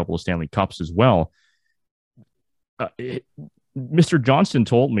won a couple of Stanley Cups as well. Mr. Johnston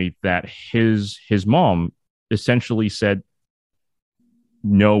told me that his mom essentially said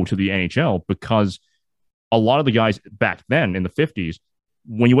no to the NHL because a lot of the guys back then in the 50s,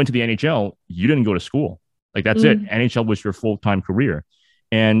 when you went to the NHL, you didn't go to school. Like, that's it. NHL was your full-time career.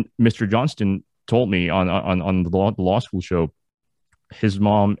 And Mr. Johnston told me on the law school show, his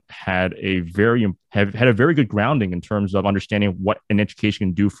mom had a very good grounding in terms of understanding what an education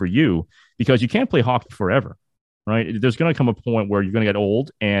can do for you, because you can't play hockey forever. right? There's going to come a point where you're going to get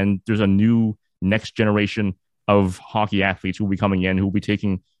old, and there's a new next generation of hockey athletes who will be coming in, who will be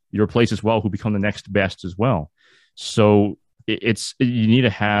taking your place as well, who become the next best as well. So you need to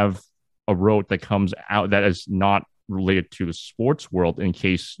have a road that comes out that is not related to the sports world in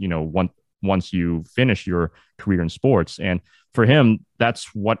case, once you finish your career in sports. And for him,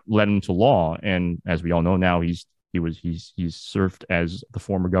 that's what led him to law. And as we all know now, he's served as the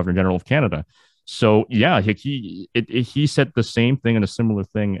former Governor General of Canada. So yeah, he said the same thing and a similar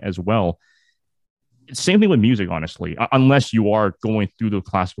thing as well. Same thing with music, honestly, unless you are going through the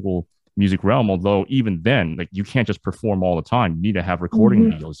classical music realm. Although even then, like, you can't just perform all the time. You need to have recording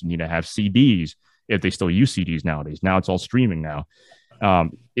deals. You need to have CDs, if they still use CDs nowadays. Now it's all streaming now.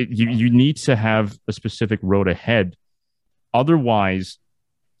 You need to have a specific road ahead. Otherwise,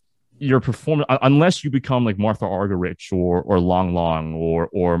 your performance, unless you become like Martha Argerich or Long Long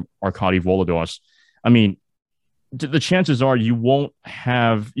or Arkady Volodos, I mean, the chances are you won't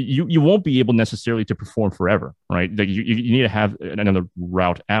be able necessarily to perform forever, right? Like you need to have another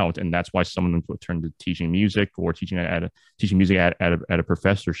route out, and that's why some of them turn to teaching music or teaching music at a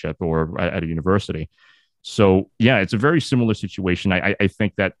professorship or at a university. So yeah, it's a very similar situation. I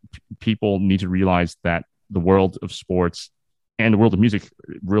think that people need to realize that the world of sports and the world of music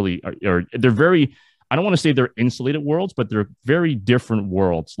really they're very, I don't want to say they're insulated worlds, but they're very different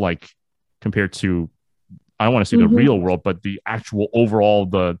worlds, like compared to, I don't want to say the real world, but the actual overall,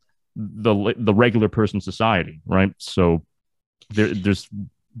 the regular person society, right? So there's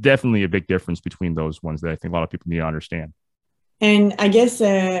definitely a big difference between those ones that I think a lot of people need to understand. And I guess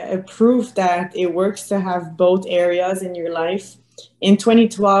a proof that it works to have both areas in your life. In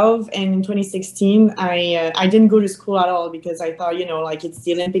 2012 and in 2016, I didn't go to school at all because I thought, like, it's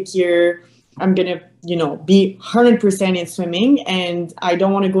the Olympic year. I'm going to, be 100% in swimming, and I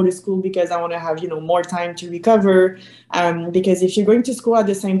don't want to go to school because I want to have, more time to recover. Because if you're going to school at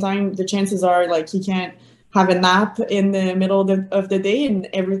the same time, the chances are, like, you can't have a nap in the middle of the day and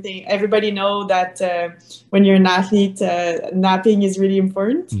everything. Everybody know that when you're an athlete, napping is really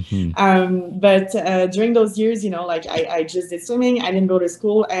important. But during those years, like, I just did swimming. I didn't go to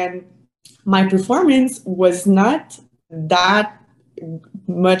school, and my performance was not that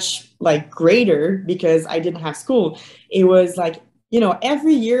much like greater because I didn't have school. It was like,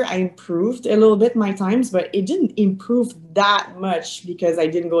 every year I improved a little bit my times, but it didn't improve that much because I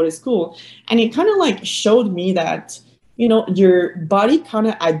didn't go to school. And it kind of like showed me that, your body kind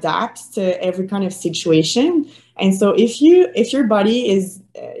of adapts to every kind of situation. And so if your body is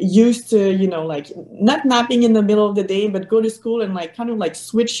used to, like, not napping in the middle of the day, but go to school and like kind of like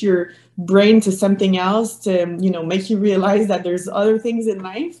switch your brain to something else to, make you realize that there's other things in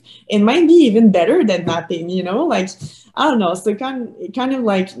life, it might be even better than napping, like, I don't know. So it kind of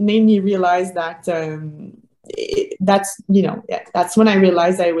like made me realize that that's when I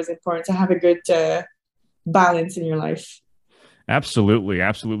realized that it was important to have a good balance in your life.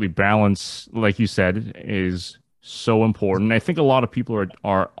 Absolutely. Balance, like you said, is so important. I think a lot of people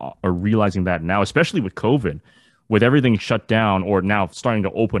are realizing that now, especially with COVID, with everything shut down or now starting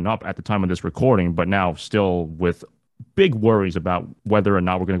to open up at the time of this recording, but now still with big worries about whether or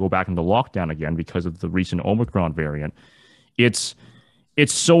not we're going to go back into lockdown again because of the recent Omicron variant. It's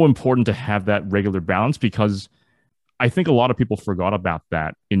so important to have that regular balance, because I think a lot of people forgot about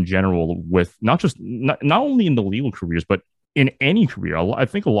that in general, with not only in the legal careers, but in any career. I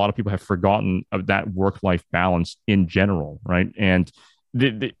think a lot of people have forgotten of that work-life balance in general, right? And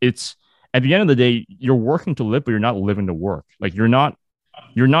it's, at the end of the day, you're working to live, but you're not living to work. Like your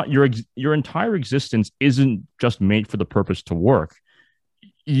entire existence isn't just made for the purpose to work.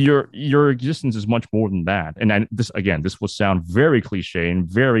 Your existence is much more than that. And this will sound very cliche and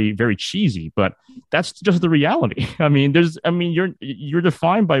very, very cheesy, but that's just the reality. You're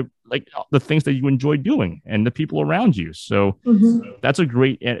defined by like the things that you enjoy doing and the people around you. So that's a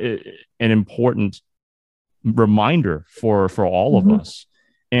great and important reminder for all of us.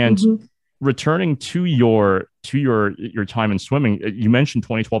 And returning to your time in swimming, you mentioned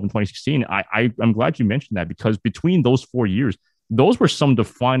 2012 and 2016. I'm glad you mentioned that, because between those 4 years, those were some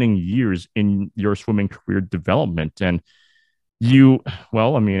defining years in your swimming career development. And I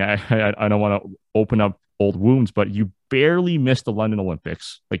don't want to open up old wounds, but you barely missed the London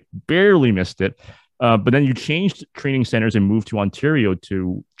Olympics, like barely missed it. But then you changed training centers and moved to Ontario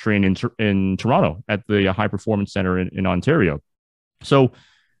to train in Toronto at the High Performance Center in Ontario. So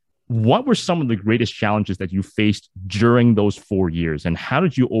what were some of the greatest challenges that you faced during those 4 years, and how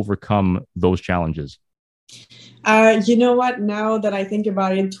did you overcome those challenges? You know what? Now that I think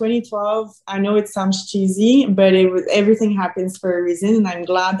about it, 2012, I know it sounds cheesy, but everything happens for a reason, and I'm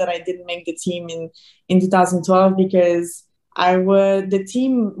glad that I didn't make the team in 2012 because the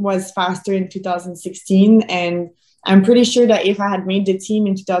team was faster in 2016, and I'm pretty sure that if I had made the team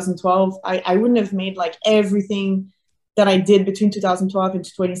in 2012, I wouldn't have made like everything that I did between 2012 and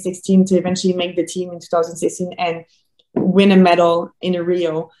 2016 to eventually make the team in 2016 and win a medal in a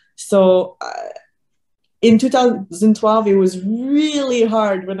Rio. So in 2012, it was really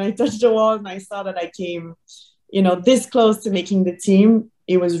hard when I touched the wall and I saw that I came, this close to making the team.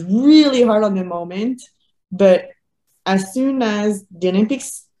 It was really hard on the moment. But as soon as the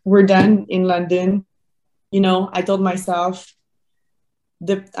Olympics were done in London, I told myself,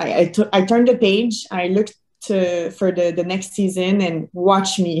 I turned the page. I looked for the next season and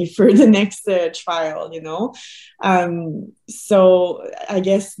watch me for the next trial, so I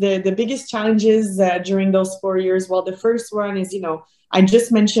guess the biggest challenges during those 4 years, well, the first one is, I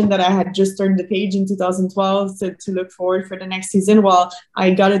just mentioned that I had just turned the page in 2012 to look forward for the next season. Well,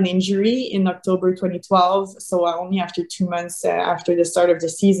 I got an injury in October 2012, so only after 2 months after the start of the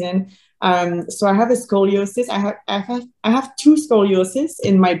season. So I have a scoliosis. I have two scoliosis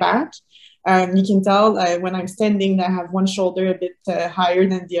in my back. You can tell when I'm standing that I have one shoulder a bit higher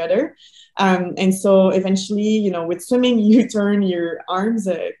than the other. And so eventually, with swimming, you turn your arms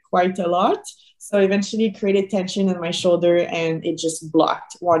quite a lot. So eventually created tension in my shoulder and it just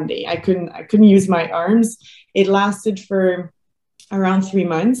blocked one day. I couldn't use my arms. It lasted for around 3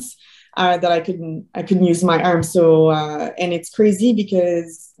 months. That I couldn't use my arm. So and it's crazy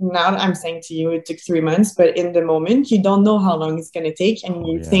because now I'm saying to you it took 3 months, but in the moment you don't know how long it's going to take, and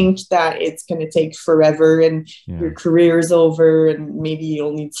you think that it's going to take forever and your career is over and maybe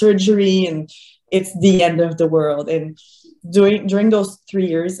you'll need surgery and it's the end of the world. And during those 3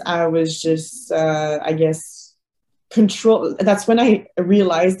 years I was just I guess control. That's when I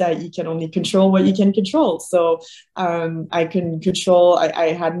realized that you can only control what you can control. So I can control,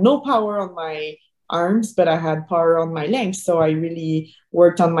 I had no power on my arms, but I had power on my legs. So I really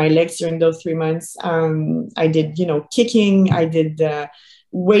worked on my legs during those 3 months. I did, kicking, I did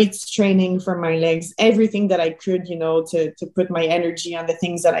weights training for my legs, everything that I could, to put my energy on the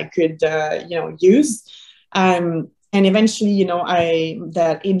things that I could, use. And eventually,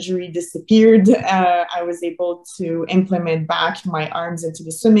 that injury disappeared. I was able to implement back my arms into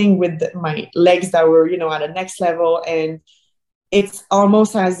the swimming with my legs that were, at a next level. And it's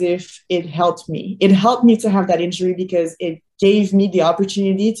almost as if it helped me. It helped me to have that injury because it gave me the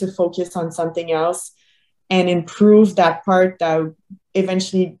opportunity to focus on something else and improve that part that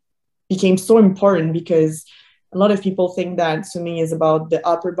eventually became so important, because a lot of people think that swimming is about the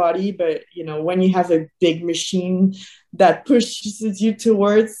upper body, but, when you have a big machine that pushes you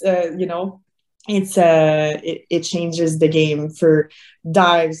towards, it changes the game for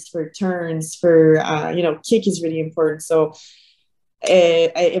dives, for turns, for, kick is really important. So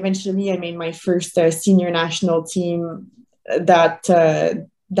eventually I made my first senior national team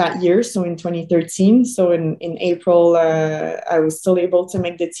that year, so in 2013. So in April, I was still able to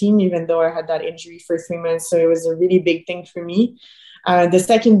make the team, even though I had that injury for 3 months. So it was a really big thing for me. The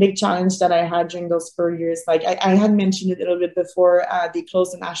second big challenge that I had during those 4 years, like I had mentioned it a little bit before, they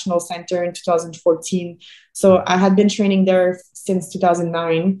closed the National Center in 2014. So I had been training there since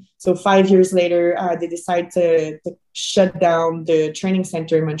 2009. So 5 years later, they decided to shut down the training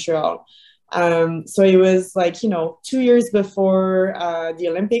center in Montreal. So it was like, 2 years before the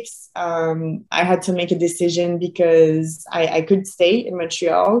Olympics, I had to make a decision because I could stay in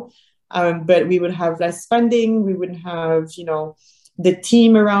Montreal, but we would have less funding. We wouldn't have, the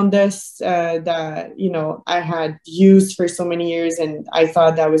team around us that, I had used for so many years. And I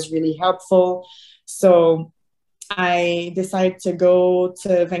thought that was really helpful. So I decided to go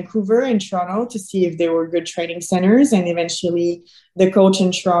to Vancouver and Toronto to see if there were good training centers. And eventually the coach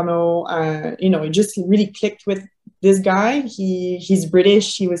in Toronto, it just really clicked with this guy. He's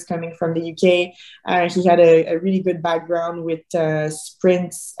British. He was coming from the UK. He had a really good background with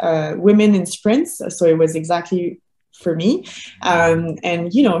sprints, women in sprints. So it was exactly for me.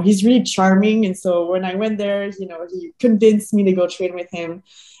 And, he's really charming. And so when I went there, he convinced me to go train with him.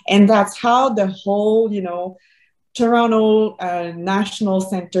 And that's how the whole, Toronto National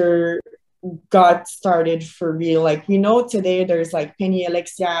Center got started for real. Like, today there's like Penny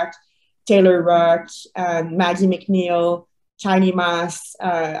Oleksiak, Taylor Ruck, Maggie McNeil, Tiny Mass.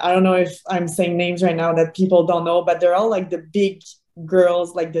 I don't know if I'm saying names right now that people don't know, but they're all like the big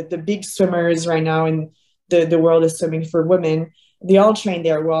girls, like the big swimmers right now in the world of swimming for women. They all train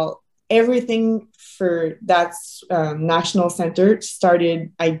there. Well, everything for that national center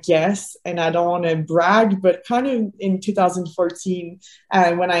started, I guess, and I don't want to brag, but kind of in 2014,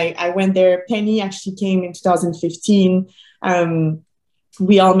 when I went there. Penny actually came in 2015.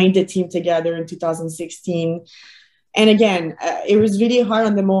 We all made the team together in 2016. And again, it was really hard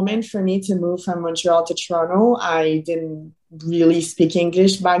on the moment for me to move from Montreal to Toronto. I didn't really speak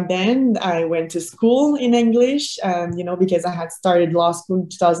English back then. I went to school in English, because I had started law school in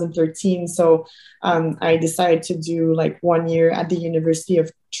 2013. So I decided to do like 1 year at the University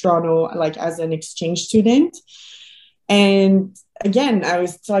of Toronto, like as an exchange student. And again, I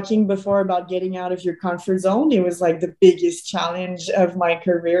was talking before about getting out of your comfort zone. It was like the biggest challenge of my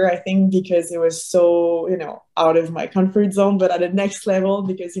career, I think, because it was so, out of my comfort zone, but at the next level,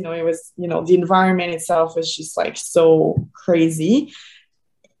 because, it was, the environment itself was just like so crazy.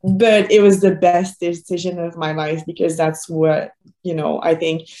 But it was the best decision of my life, because that's what, I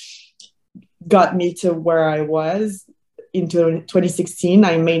think got me to where I was. In 2016,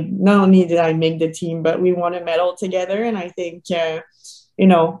 not only did I make the team, but we won a medal together. And I think,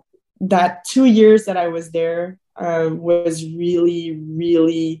 that 2 years that I was there was really,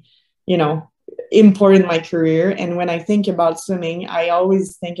 really, important in my career. And when I think about swimming, I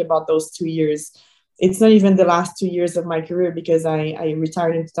always think about those 2 years. It's not even the last 2 years of my career, because I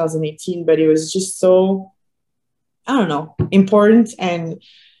retired in 2018, but it was just so, I don't know, important. And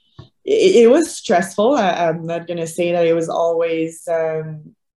it was stressful. I'm not going to say that it was always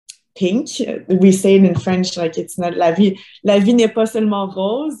pink. We say it in French, like it's not la vie n'est pas seulement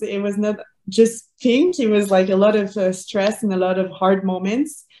rose. It was not just pink. It was like a lot of stress and a lot of hard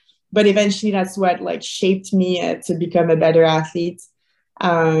moments. But eventually that's what like shaped me to become a better athlete.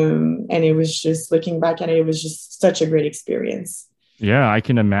 And it was just, looking back at it, it was just such a great experience. Yeah, I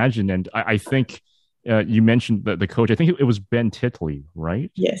can imagine. And I think you mentioned the coach. I think it was Ben Titley,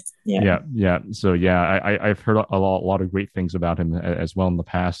 right? Yes. Yeah. So I've heard a lot of great things about him as well in the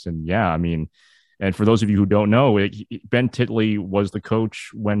past. And and for those of you who don't know, Ben Titley was the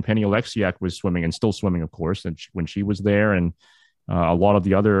coach when Penny Oleksiak was swimming, and still swimming, of course, and when she was there, and a lot of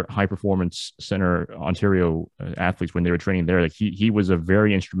the other high performance center Ontario athletes when they were training there. Like he was a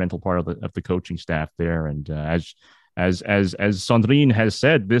very instrumental part of the coaching staff there. And as Sandrine has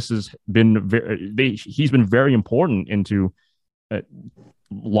said, this has been he's been very important into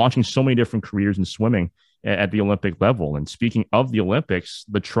launching so many different careers in swimming at the Olympic level. And speaking of the Olympics,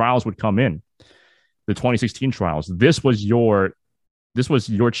 the trials would come in, the 2016 trials. This was your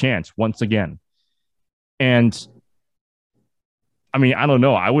chance once again. And I don't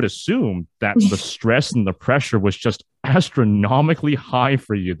know. I would assume that the stress and the pressure was just astronomically high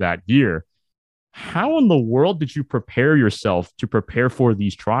for you that year. How in the world did you prepare yourself to prepare for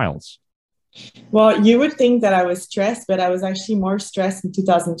these trials? Well, you would think that I was stressed, but I was actually more stressed in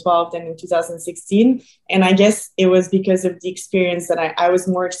 2012 than in 2016. And I guess it was because of the experience that I was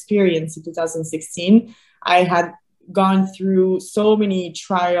more experienced in 2016. I had gone through so many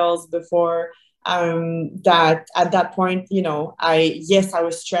trials before that at that point, I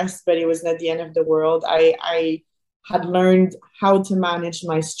was stressed, but it was not the end of the world. I had learned how to manage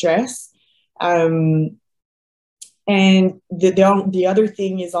my stress. And the other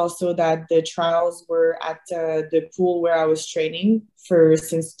thing is also that the trials were at the pool where I was training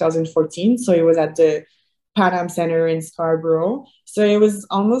since 2014. So it was at the Podium Center in Scarborough. So it was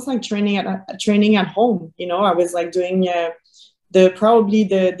almost like training at home. I was like doing probably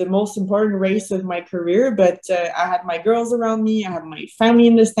the most important race of my career, but I had my girls around me. I had my family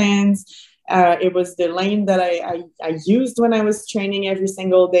in the stands. It was the lane that I used when I was training every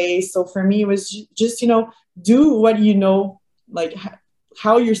single day. So for me, it was just, do what like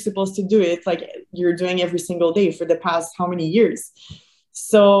how you're supposed to do it, like you're doing every single day for the past how many years.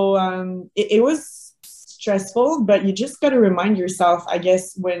 So it was stressful, but you just got to remind yourself, I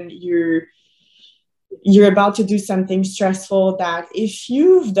guess, when you're about to do something stressful, that if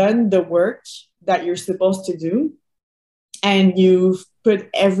you've done the work that you're supposed to do and you've put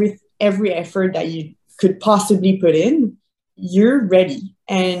every effort that you could possibly put in, you're ready.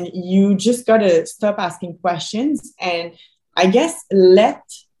 And you just got to stop asking questions and I guess let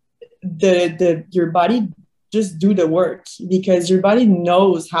your body just do the work, because your body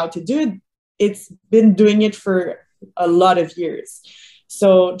knows how to do it. It's been doing it for a lot of years.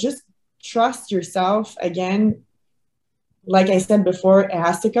 So just trust yourself. Again, like I said before, it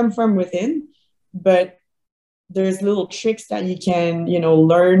has to come from within, but there's little tricks that you can,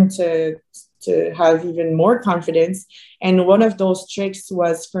 learn to have even more confidence. And one of those tricks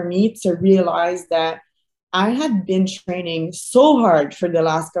was for me to realize that I had been training so hard for the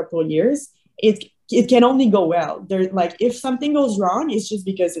last couple of years. it can only go well. Like if something goes wrong, it's just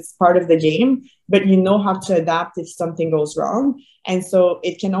because it's part of the game, but you know how to adapt if something goes wrong. And so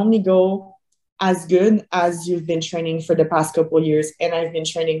it can only go as good as you've been training for the past couple of years. And I've been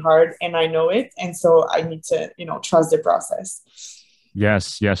training hard and I know it. And so I need to, trust the process.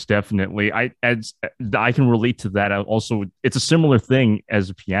 Yes, definitely. I can relate to that. Also, it's a similar thing as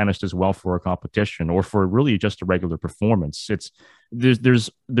a pianist as well for a competition or for really just a regular performance. There's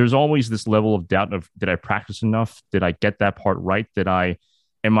always this level of doubt of, did I practice enough? Did I get that part right? Is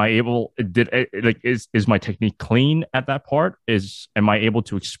my technique clean at that part? Am I able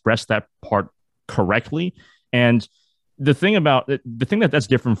to express that part correctly? And the thing that's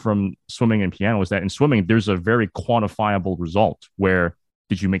different from swimming and piano is that in swimming, there's a very quantifiable result where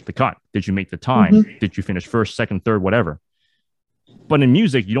did you make the cut? Did you make the time? Mm-hmm. Did you finish first, second, third, whatever? But in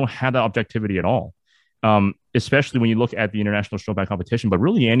music, you don't have that objectivity at all. Especially when you look at the International Showband competition, but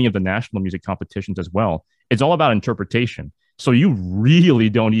really any of the national music competitions as well. It's all about interpretation. So you really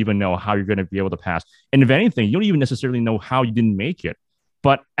don't even know how you're going to be able to pass. And if anything, you don't even necessarily know how you didn't make it.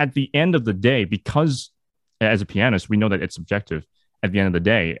 But at the end of the day, because as a pianist, we know that it's subjective at the end of the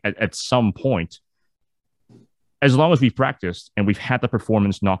day, at some point, as long as we've practiced and we've had the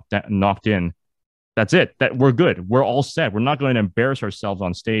performance knocked in, that's it. That we're good. We're all set. We're not going to embarrass ourselves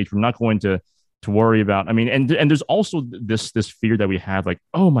on stage. We're not going to worry about, and there's also this fear that we have, like,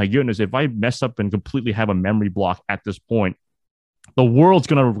 oh my goodness, if I mess up and completely have a memory block at this point, the world's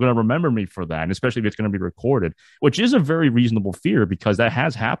gonna remember me for that, and especially if it's going to be recorded, which is a very reasonable fear because that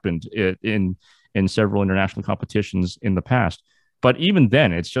has happened in several international competitions in the past. But even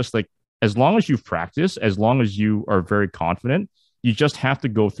then, it's just like, as long as you've practiced, as long as you are very confident, you just have to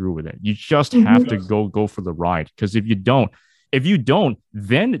go through with it. You just have to go for the ride. Because if you don't,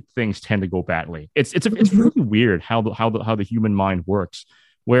 then things tend to go badly. It's really weird how the human mind works,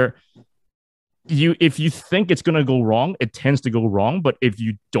 where if you think it's going to go wrong, it tends to go wrong. But if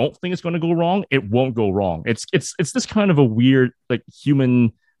you don't think it's going to go wrong, it won't go wrong. It's this kind of a weird, like,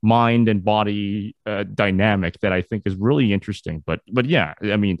 human mind and body dynamic that I think is really interesting. But yeah,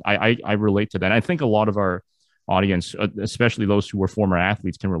 I mean, I relate to that. And I think a lot of our audience, especially those who were former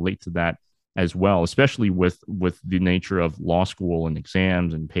athletes, can relate to that as well, especially with the nature of law school and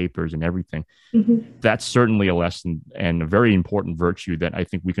exams and papers and everything. That's certainly a lesson and a very important virtue that I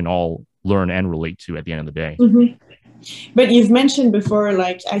think we can all learn and relate to at the end of the day. But you've mentioned before,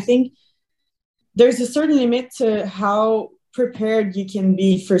 like, I think there's a certain limit to how prepared you can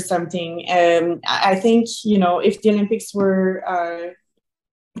be for something. I think, if the Olympics were,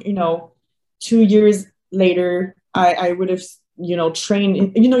 2 years later, I would have,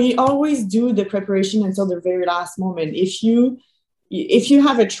 trained, you always do the preparation until the very last moment. If you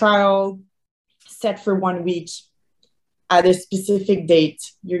have a trial set for 1 week at a specific date,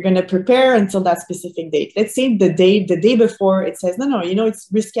 you're going to prepare until that specific date. Let's say the day before it says, no, it's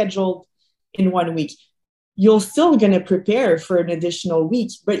rescheduled in 1 week. You're still going to prepare for an additional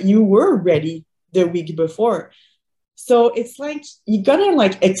week, but you were ready the week before. So it's like, you got to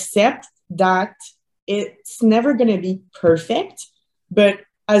like accept that it's never going to be perfect, but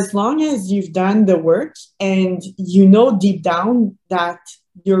as long as you've done the work and deep down that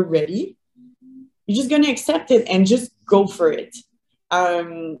you're ready, you're just going to accept it and just go for it.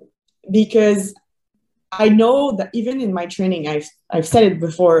 Because I know that even in my training, I've said it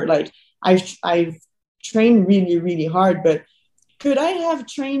before, like I've trained really, really hard, but could I have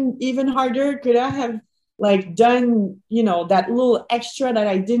trained even harder? Could I have like done, that little extra that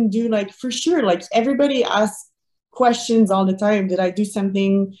I didn't do? Like, for sure, like everybody asks questions all the time. Did I do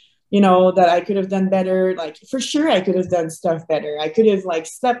something, that I could have done better? Like, for sure, I could have done stuff better. I could have like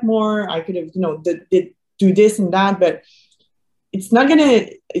slept more. I could have, did do this and that, but it's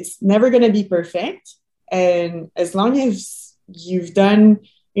never going to be perfect. And as long as you've done,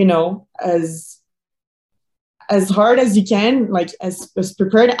 as hard as you can, like as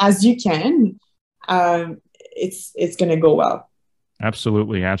prepared as you can, it's going to go well.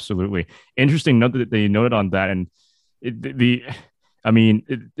 Absolutely. Interesting note that you noted on that. And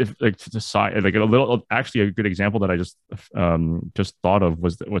actually a good example that I just thought of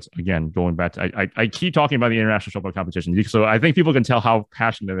was what's, again, going back to, I keep talking about the International Showboat competition. So I think people can tell how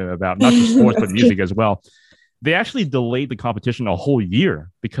passionate I'm about not just sports, but music as well. They actually delayed the competition a whole year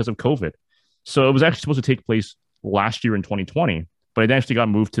because of COVID. So it was actually supposed to take place last year in 2020, but it actually got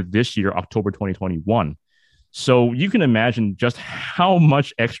moved to this year, October 2021. So you can imagine just how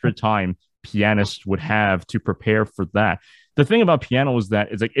much extra time pianists would have to prepare for that. the thing about piano is that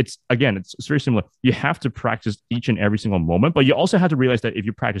it's very similar. You have to practice each and every single moment, but you also have to realize that if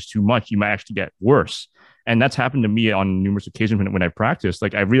you practice too much, you might actually get worse. And that's happened to me on numerous occasions when I practice.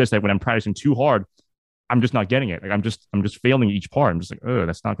 Like I realized that when I'm practicing too hard, I'm just not getting it. Like I'm just failing each part. I'm just like, oh,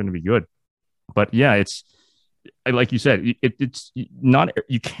 that's not going to be good. But yeah, it's like you said, it's not,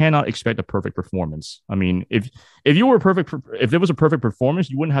 you cannot expect a perfect performance. I mean, if there was a perfect performance,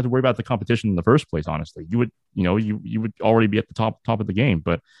 you wouldn't have to worry about the competition in the first place. Honestly, you would, you would already be at the top of the game.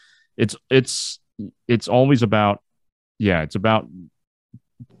 But it's always about, it's about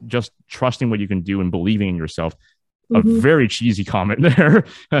just trusting what you can do and believing in yourself. A very cheesy comment there,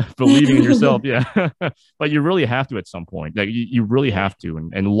 believing in yourself. Yeah. But you really have to at some point. Like you really have to.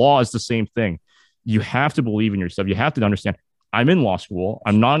 And law is the same thing. You have to believe in yourself. You have to understand, I'm in law school.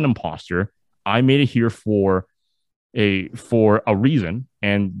 I'm not an imposter. I made it here for a reason.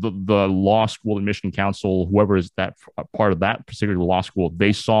 And the law school admission council, whoever is that part of that particular law school,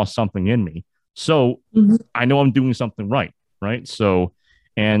 they saw something in me. So I know I'm doing something right. Right. So,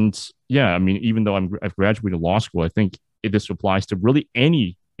 and yeah, I mean, even though I've graduated law school, I think this applies to really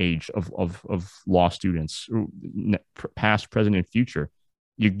any age of law students, past, present, and future.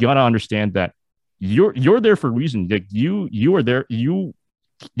 You got to understand that you're there for a reason. Like you are there. You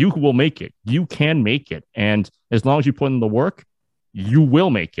will make it. You can make it. And as long as you put in the work, you will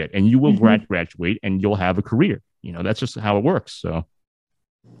make it, and you will graduate, and you'll have a career. That's just how it works. So,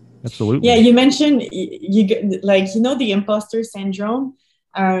 absolutely. Yeah, you mentioned the imposter syndrome.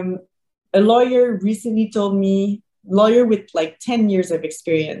 A lawyer recently told me, lawyer with like 10 years of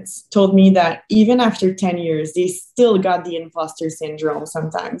experience, told me that even after 10 years, they still got the imposter syndrome.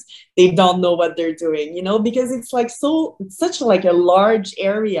 Sometimes they don't know what they're doing, because it's like such like a large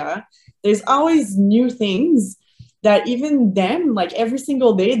area. There's always new things that even them, like every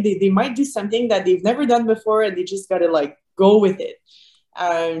single day, they might do something that they've never done before, and they just got to like go with it.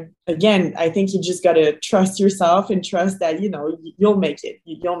 Again, I think you just got to trust yourself and trust that, you'll make it.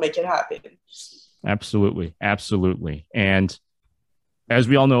 You'll make it happen. Absolutely. Absolutely. And as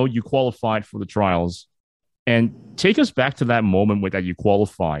we all know, you qualified for the trials. And take us back to that moment that you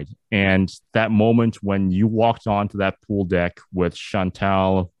qualified, and that moment when you walked onto that pool deck with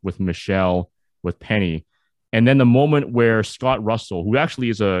Chantal, with Michelle, with Penny. And then the moment where Scott Russell, who actually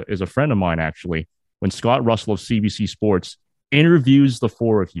is a friend of mine, actually, when Scott Russell of CBC Sports interviews the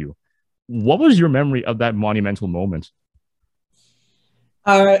four of you. What was your memory of that monumental moment?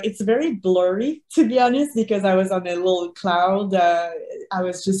 It's very blurry, to be honest, because I was on a little cloud. I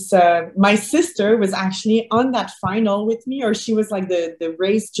was just, my sister was actually on that final with me, or she was like the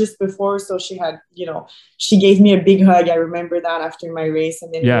race just before. So she had, she gave me a big hug. I remember that after my race.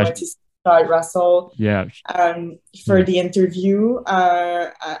 And then we went to Scott Russell for the interview.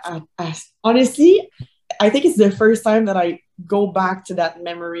 Honestly, I think it's the first time that I go back to that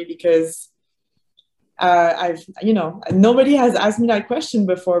memory, because nobody has asked me that question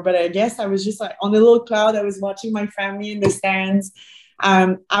before, but I guess I was just like on a little cloud. I was watching my family in the stands.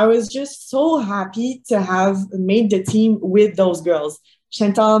 I was just so happy to have made the team with those girls,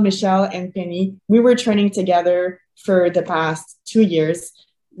 Chantal, Michelle, and Penny. We were training together for the past 2 years.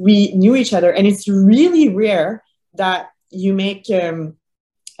 We knew each other, and it's really rare that you make a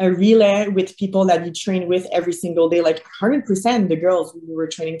relay with people that you train with every single day, like 100% the girls we were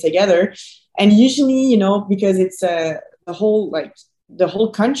training together. And usually, because it's the whole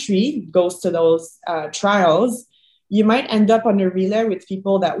country goes to those trials, you might end up on a relay with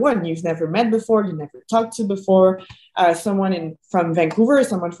people that you've never met before, you never talked to before, someone from Vancouver,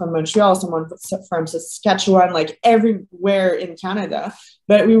 someone from Montreal, someone from Saskatchewan, like everywhere in Canada.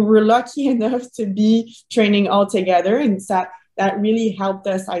 But we were lucky enough to be training all together, and that really helped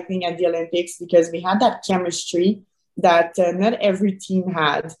us, I think, at the Olympics, because we had that chemistry that not every team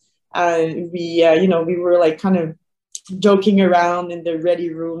had. We were like kind of joking around in the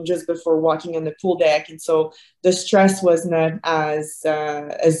ready room just before walking on the pool deck, and so the stress was not as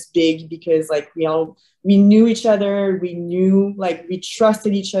big, because like we knew each other, we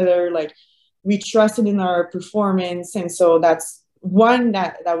trusted each other, like we trusted in our performance, and so that's one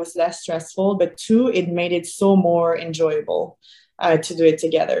that was less stressful, but two, it made it so more enjoyable to do it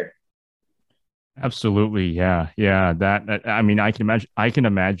together. Absolutely. Yeah. That I mean, I can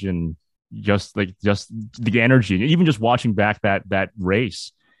imagine just the energy, even just watching back that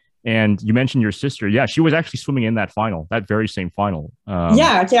race. And you mentioned your sister. Yeah, she was actually swimming in that very same final.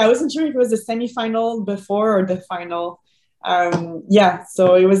 I wasn't sure if it was the semifinal before or the final.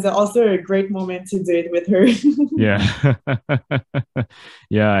 So it was also a great moment to do it with her.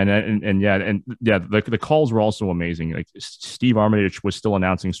 The calls were also amazing. Like Steve Armitage was still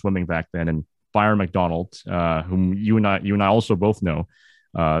announcing swimming back then, and Byron McDonald, whom you and I also both know,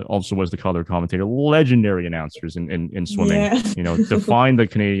 also was the color commentator, legendary announcers in swimming. Yeah. You know, defined the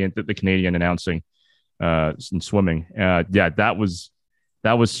Canadian announcing in swimming. That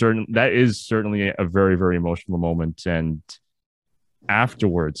is certainly a very, very emotional moment. And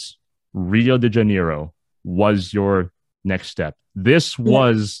afterwards, Rio de Janeiro was your next step. This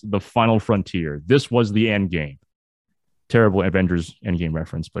was the final frontier. This was the end game. Terrible Avengers Endgame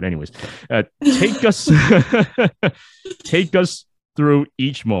reference, but anyways, take us through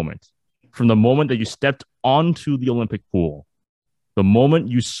each moment, from the moment that you stepped onto the Olympic pool, the moment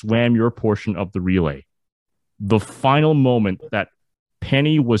you swam your portion of the relay, the final moment that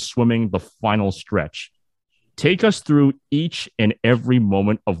Penny was swimming the final stretch. Take us through each and every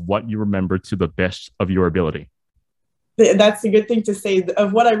moment of what you remember to the best of your ability. That's a good thing to say,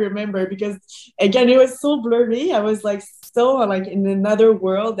 of what I remember, because again, it was so blurry. I was like so like in another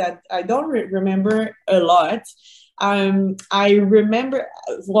world that I don't remember a lot. I remember,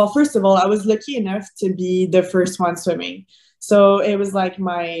 well, first of all, I was lucky enough to be the first one swimming. So it was like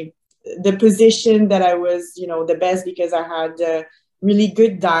the position that I was, the best, because I had really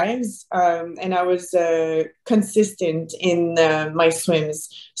good dives, and I was consistent in my swims.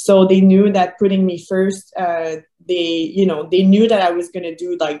 So they knew that putting me first, they knew that I was going to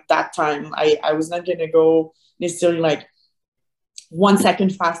do like that time. I was not going to go necessarily like 1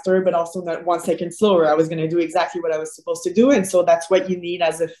 second faster, but also not 1 second slower. I was going to do exactly what I was supposed to do. And so that's what you need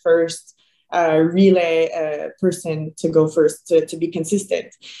as a first relay person to go first, to be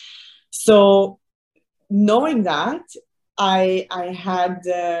consistent. So knowing that, I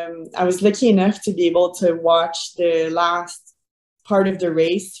was lucky enough to be able to watch the last part of the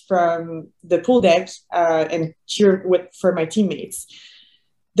race from the pool deck and cheer for my teammates.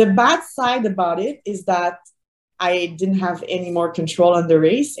 The bad side about it is that I didn't have any more control on the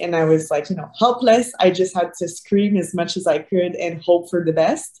race, and I was like, helpless. I just had to scream as much as I could and hope for the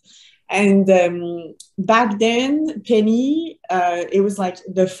best. And back then, Penny, it was like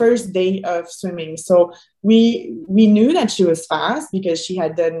the first day of swimming. So we knew that she was fast because she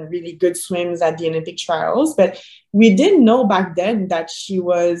had done really good swims at the Olympic trials, but we didn't know back then that she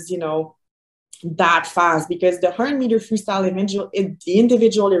was, that fast, because the 100-meter freestyle the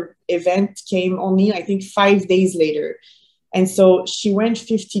individual event came only, I think, 5 days later. And so she went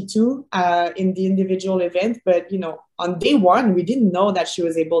 52 in the individual event, but, on day one, we didn't know that she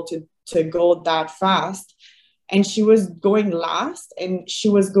was able to go that fast. And she was going last, and she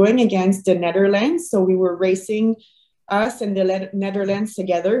was going against the Netherlands. So we were racing, us and the Netherlands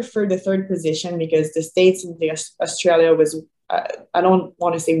together, for the third position, because the States and Australia was, I don't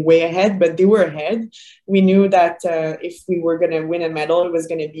want to say way ahead, but they were ahead. We knew that if we were going to win a medal, it was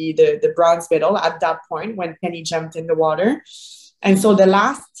going to be the bronze medal at that point when Penny jumped in the water. And so the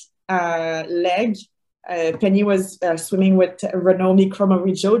last leg, Penny was swimming with Renomi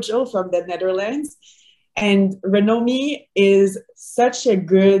Kromowidjojo from the Netherlands. And Renomi is such a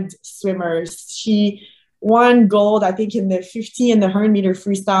good swimmer. She won gold, I think, in the 50 and the 100-meter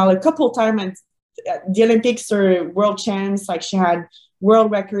freestyle a couple of times at the Olympics or world champs. Like, she had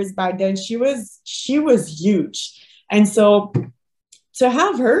world records back then. She was huge. And so to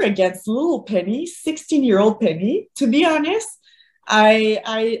have her against little Penny, 16-year-old Penny, to be honest, I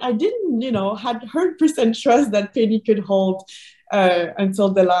didn't, had 100% trust that Penny could hold until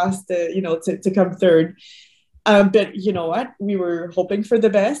the last, to come third. But you know what? We were hoping for the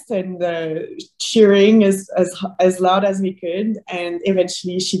best and cheering as loud as we could. And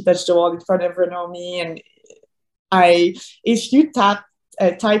eventually she touched the wall in front of Renomi. And if you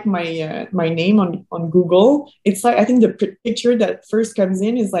type my name on Google, it's like, I think the picture that first comes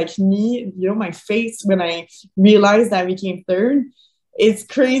in is like me, my face when I realized that we came third. It's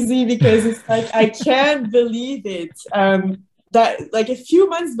crazy because it's like, I can't believe it. That like a few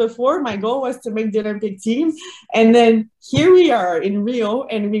months before, my goal was to make the Olympic team. And then here we are in Rio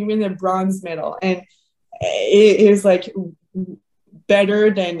and we win a bronze medal. And it is like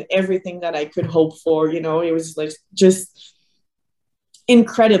better than everything that I could hope for. It was like just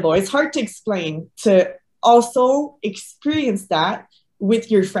incredible. It's hard to explain, to also experience that with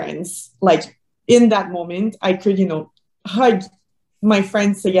your friends. Like in that moment, I could, hug my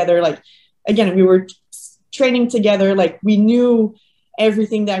friends together. Like, again, we were training together. Like, we knew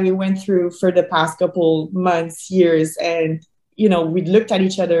everything that we went through for the past couple months, years. And, we looked at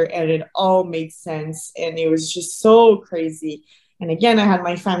each other and it all made sense. And it was just so crazy. And again, I had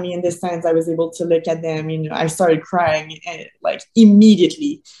my family in the stands. I was able to look at them. I started crying like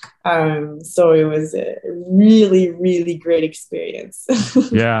immediately. So it was a really, really great experience.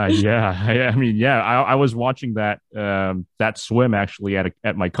 Yeah. I mean, yeah, I was watching that swim actually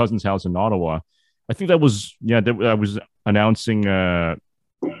at my cousin's house in Ottawa. I think that was I was announcing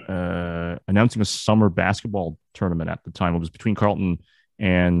announcing a summer basketball tournament at the time. It was between Carleton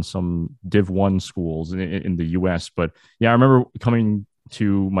and some Div 1 schools in the US. But yeah, I remember coming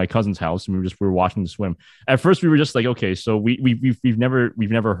to my cousin's house and we were watching the swim. At first we were just like, okay, so we've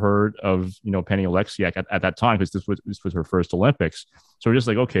never heard of Penny Oleksiak at that time, because this was her first Olympics. So we're just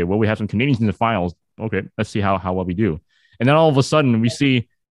like, okay, well, we have some Canadians in the finals. Okay, let's see how well we do. And then all of a sudden we see,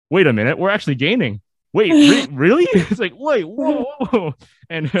 wait a minute, we're actually gaining. Wait, really? It's like, wait, whoa.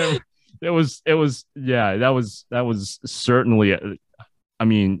 And that was certainly I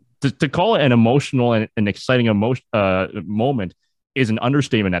mean, to call it an emotional and an exciting moment is an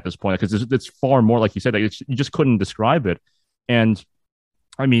understatement at this point, because it's far more, like you said, like you just couldn't describe it. And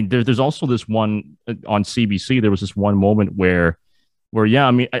I mean, there's also this one on CBC. There was this one moment where yeah,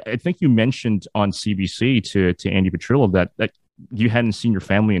 I mean, I think you mentioned on CBC to Andy Petrillo that you hadn't seen your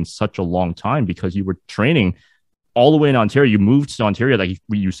family in such a long time because you were training all the way in Ontario. You moved to Ontario, like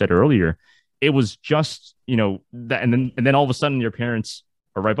you said earlier. It was just, that, and then all of a sudden your parents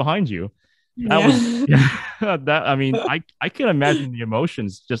are right behind you. That I mean, I can imagine the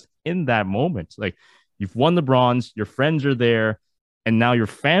emotions just in that moment. Like, you've won the bronze, your friends are there, and now your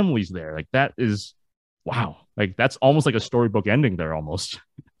family's there. Like, that is, wow. Like, that's almost like a storybook ending there almost.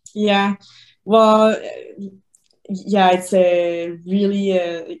 Yeah. Well, yeah, it's a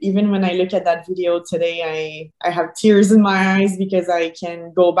really, even when I look at that video today, I have tears in my eyes because I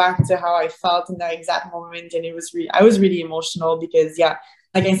can go back to how I felt in that exact moment. And I was really emotional because, yeah,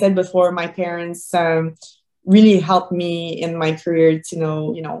 like I said before, my parents really helped me in my career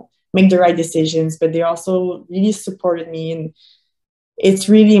to make the right decisions, but they also really supported me. And it's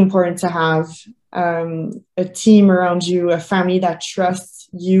really important to have a team around you, a family that trusts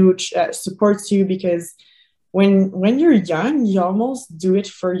you, supports you, because when you're young, you almost do it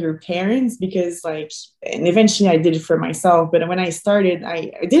for your parents because and eventually I did it for myself. But when I started,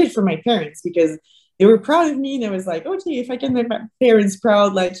 I did it for my parents because they were proud of me. And I was like, okay, if I can make my parents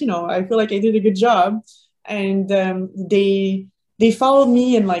proud, I feel like I did a good job. And they followed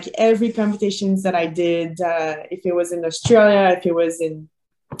me in every competitions that I did. If it was in Australia, if it was in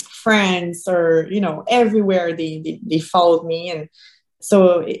France, or, everywhere they followed me. And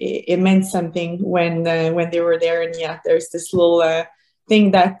so it meant something when they were there. And yeah, there's this little thing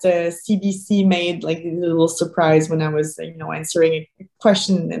that CBC made, like a little surprise when I was, answering a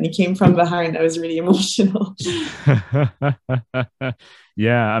question, and it came from behind. I was really emotional.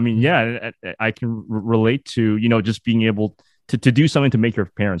 Yeah, I mean, yeah, I can relate to, just being able to do something to make your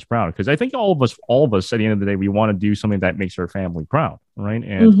parents proud. Because I think all of us at the end of the day, we want to do something that makes our family proud, right?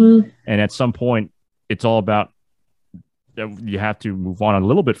 And and at some point, it's all about, you have to move on a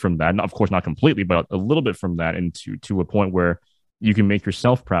little bit from that. Of course, not completely, but a little bit from that to a point where you can make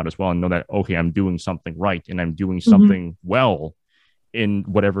yourself proud as well and know that, okay, I'm doing something right and I'm doing something well in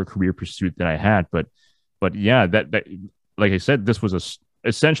whatever career pursuit that I had. But yeah, that like I said, this was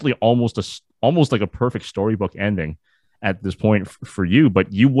essentially almost like a perfect storybook ending at this point for you.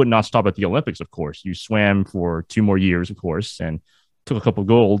 But you would not stop at the Olympics, of course. You swam for 2 more years, of course, and took a couple of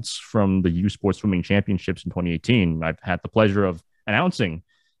golds from the U Sports Swimming Championships in 2018. I've had the pleasure of announcing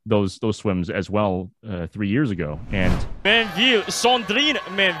those swims as well 3 years ago. And Mainville, Sandrine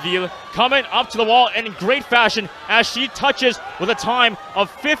Mainville, coming up to the wall in great fashion as she touches with a time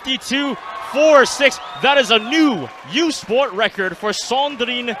of 52.46. That is a new U Sport record for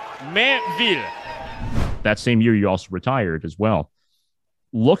Sandrine Mainville. That same year, you also retired as well.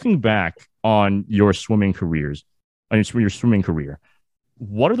 Looking back on your swimming career,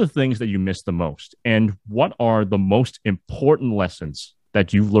 what are the things that you miss the most? And what are the most important lessons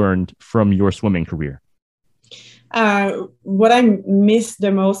that you've learned from your swimming career? What I miss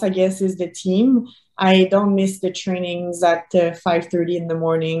the most, I guess, is the team. I don't miss the trainings at 5:30 in the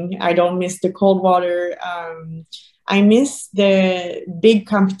morning. I don't miss the cold water. I miss the big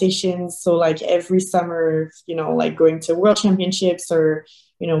competitions. So every summer, going to World Championships or,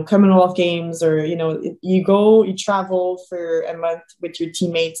 Commonwealth Games, or, you travel for a month with your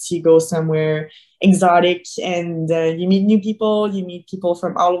teammates, you go somewhere exotic, and you meet new people, you meet people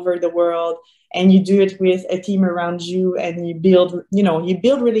from all over the world, and you do it with a team around you, and you build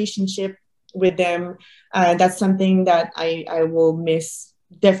relationship with them. That's something that I will miss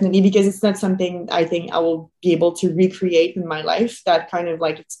definitely, because it's not something I think I will be able to recreate in my life, that kind of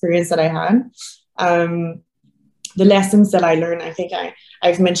experience that I had. the lessons that I learned, I think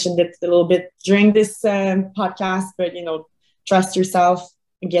I've mentioned it a little bit during this podcast, but, trust yourself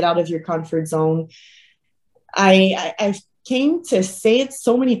and get out of your comfort zone. I've came to say it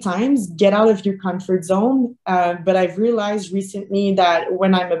so many times, get out of your comfort zone. But I've realized recently that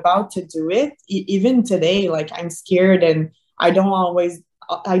when I'm about to do it, even today, like I'm scared and I don't always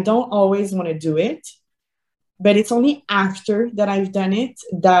want to do it. But it's only after that I've done it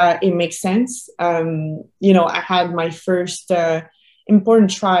that it makes sense. I had my first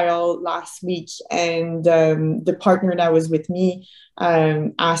important trial last week, and the partner that was with me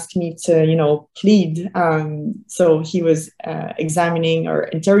asked me to, plead. So he was examining or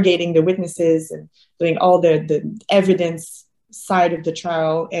interrogating the witnesses and doing all the evidence side of the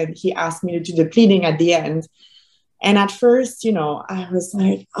trial. And he asked me to do the pleading at the end. And at first, I was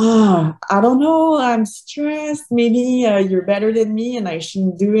like, I don't know, I'm stressed. Maybe you're better than me and I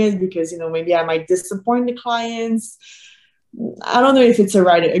shouldn't do it because, maybe I might disappoint the clients. I don't know if it's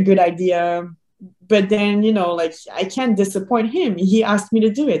a good idea. But then, I can't disappoint him. He asked me to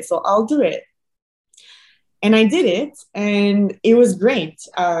do it, so I'll do it. And I did it, and it was great.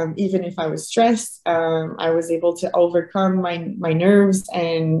 Even if I was stressed, I was able to overcome my nerves,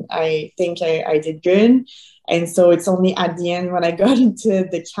 and I think I did good. And so it's only at the end when I got into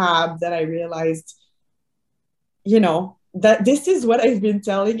the cab that I realized, that this is what I've been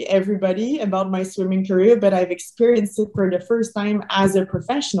telling everybody about my swimming career, but I've experienced it for the first time as a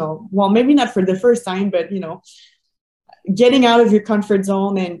professional. Well, maybe not for the first time, but, getting out of your comfort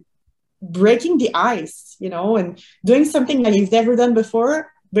zone and breaking the ice, and doing something that you've never done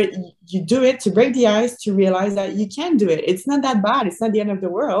before, but you do it to break the ice, to realize that you can do it. It's not that bad. It's not the end of the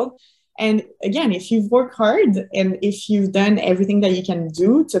world. And again, if you've worked hard and if you've done everything that you can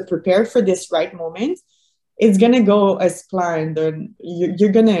do to prepare for this right moment, it's going to go as planned, and you're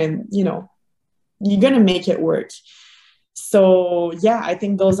going to make it work. So, yeah, I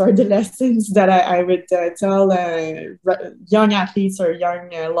think those are the lessons that I would tell young athletes or young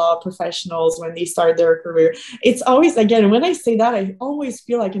law professionals when they start their career. It's always, again, when I say that, I always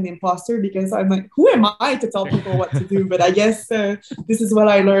feel like an imposter because I'm like, who am I to tell people what to do? But I guess this is what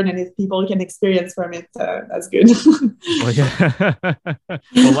I learned, and if people can experience from it, that's good. Well, yeah.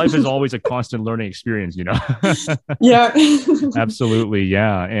 Well, life is always a constant learning experience, Yeah. Absolutely,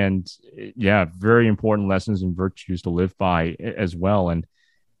 yeah. And yeah, very important lessons and virtues to live by as well. And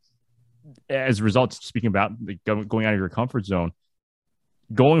as a result, speaking about going out of your comfort zone,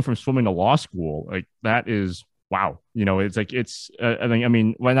 going from swimming to law school, like that is wow. It's like I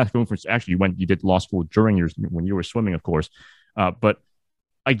mean, why not going from actually you did law school during when you were swimming, of course. But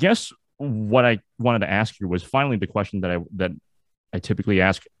I guess what I wanted to ask you was finally the question that I typically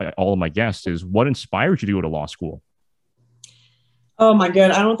ask all of my guests is, what inspired you to go to law school? Oh my God,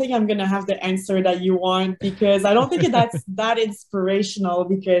 I don't think I'm going to have the answer that you want, because I don't think that's that inspirational,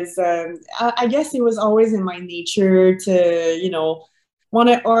 because I guess it was always in my nature to, want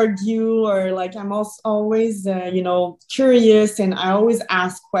to argue, or like I'm also always, curious, and I always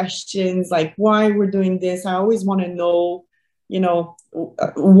ask questions like why we're doing this. I always want to know,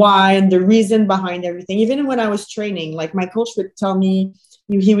 why and the reason behind everything. Even when I was training, like my coach would tell me,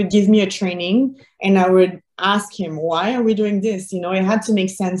 he would give me a training and I would ask him, why are we doing this? It had to make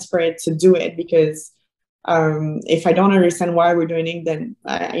sense for it to do it, because if I don't understand why we're doing it, then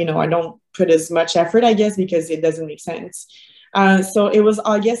I don't put as much effort, I guess, because it doesn't make sense. So it was,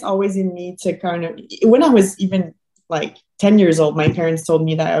 I guess, always in me to kind of, when I was even like 10 years old, my parents told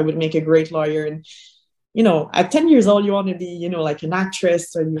me that I would make a great lawyer. And at 10 years old, you want to be, like an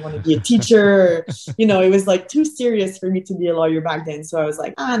actress, or you want to be a teacher. It was like too serious for me to be a lawyer back then. So I was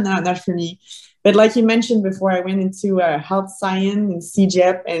like, no, not for me. But like you mentioned before, I went into health science and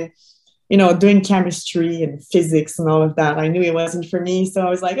CGEP and, doing chemistry and physics and all of that. I knew it wasn't for me. So I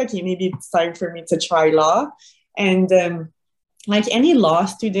was like, okay, maybe it's time for me to try law. And like any law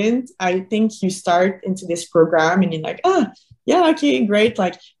student, I think you start into this program and you're like, yeah, okay, great.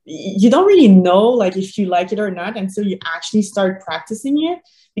 Like you don't really know like if you like it or not until you actually start practicing it,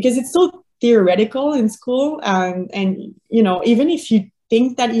 because it's so theoretical in school. And even if you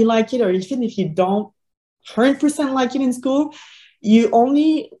think that you like it, or even if you don't 100% like it in school, you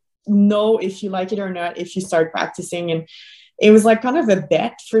only know if you like it or not if you start practicing. And it was like kind of a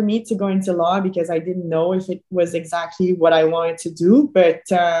bet for me to go into law, because I didn't know if it was exactly what I wanted to do. But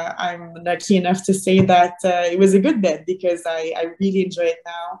I'm lucky enough to say that it was a good bet, because I really enjoy it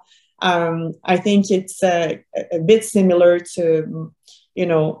now. I think it's a bit similar to,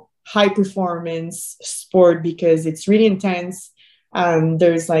 high performance sport, because it's really intense.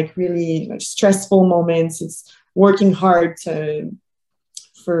 There's like really stressful moments. It's working hard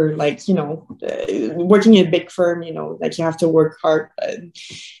for like, working in a big firm, like you have to work hard,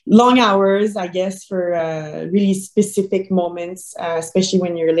 long hours, I guess, for really specific moments, especially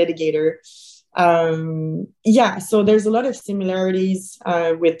when you're a litigator. So there's a lot of similarities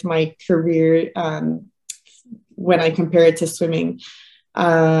with my career when I compare it to swimming.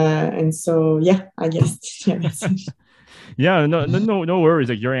 And so, I guess, that's it. Yeah, no worries.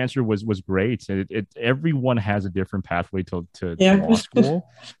 Like your answer was great. Everyone has a different pathway to law school.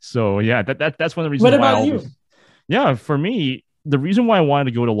 So that's one of the reasons. What about you? Yeah, for me, the reason why I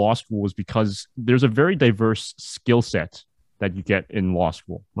wanted to go to law school was because there's a very diverse skill set that you get in law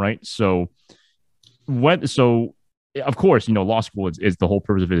school, right? So of course, law school is the whole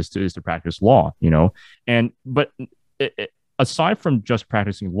purpose of it is to practice law, but aside from just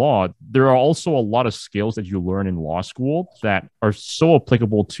practicing law, there are also a lot of skills that you learn in law school that are so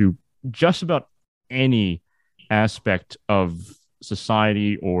applicable to just about any aspect of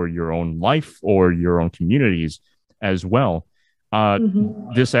society or your own life or your own communities as well.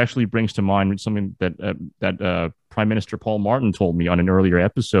 This actually brings to mind something that Prime Minister Paul Martin told me on an earlier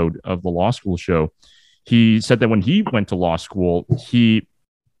episode of the Law School Show. He said that when he went to law school, he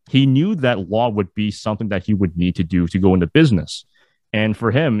knew that law would be something that he would need to do to go into business. And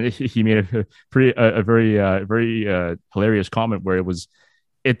for him, he made a very hilarious comment where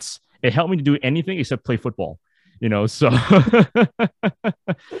it helped me to do anything except play football, but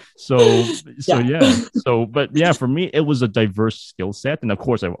for me, it was a diverse skill set. And of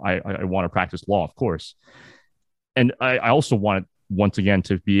course, I want to practice law, of course. And I also wanted, once again,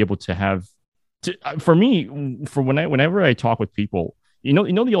 to be able to have, whenever I talk with people, you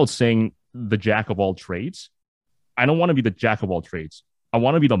know the old saying, the jack of all trades? I don't want to be the jack of all trades. I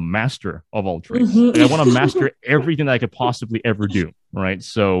want to be the master of all trades. Like, I want to master everything that I could possibly ever do. Right.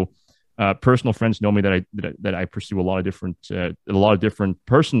 So personal friends know me that I pursue a lot of different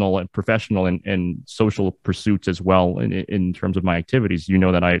personal and professional and social pursuits as well in terms of my activities.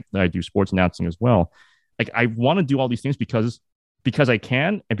 That I do sports announcing as well. Like, I want to do all these things because I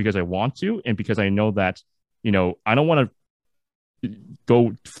can, and because I want to, and because I know that, I don't want to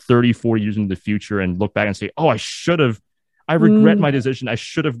go 30, 40 years into the future and look back and say, oh, I regret my decision. I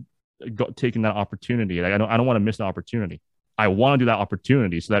should have taken that opportunity. Like, I don't want to miss the opportunity. I want to do that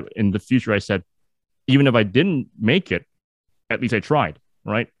opportunity so that in the future, I said, even if I didn't make it, at least I tried.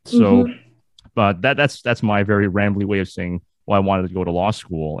 Right. So, but that's my very rambly way of saying, well, I wanted to go to law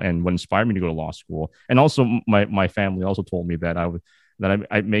school, and what inspired me to go to law school. And also my family also told me that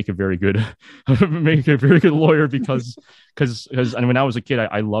I'd make a very good lawyer because when I was a kid,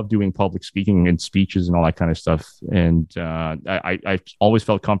 I loved doing public speaking and speeches and all that kind of stuff. And I always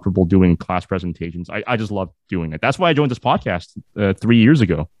felt comfortable doing class presentations. I just loved doing it. That's why I joined this podcast 3 years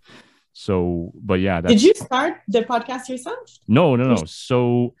ago. So, but yeah. Did you start the podcast yourself? No.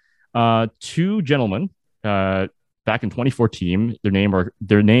 So two gentlemen, back in 2014,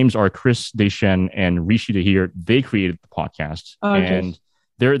 their names are Chris Deschen and Rishi Dahir. They created the podcast, and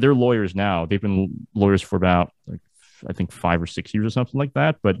they're lawyers now. They've been lawyers for about, I think, 5 or 6 years or something like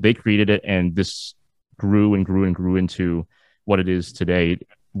that. But they created it, and this grew and grew and grew into what it is today.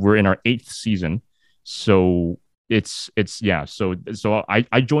 We're in our 8th season, so it's. So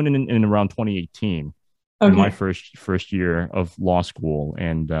I joined in around 2018. In my first year of law school,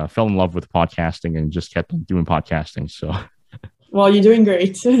 and fell in love with podcasting and just kept doing podcasting. So, well, you're doing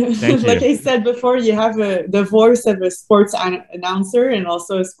great. Thank you. Like I said before, you have the voice of a sports announcer, and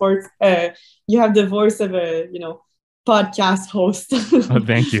also a sports. You have the voice of a podcast host.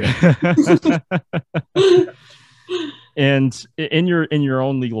 Thank you. And in your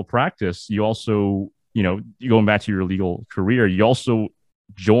own legal practice, you also going back to your legal career, you also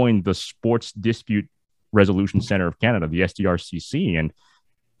joined the Sports Dispute Resolution Center of Canada, the SDRCC. And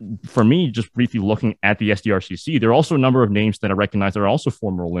for me, just briefly looking at the SDRCC, there are also a number of names that I recognize that are also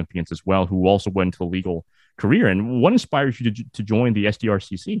former Olympians as well, who also went into the legal career. And what inspired you to join the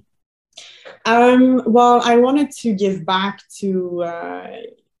SDRCC? Well, I wanted to give back to,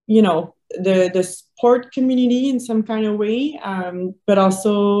 the sport community in some kind of way, but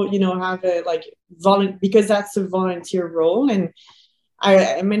also, have a because that's a volunteer role. And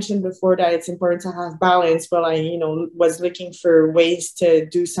I mentioned before that it's important to have balance. Well, I, was looking for ways to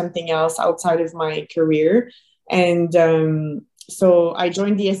do something else outside of my career. And so I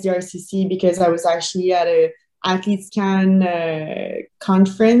joined the SDRCC because I was actually at a Athletes Can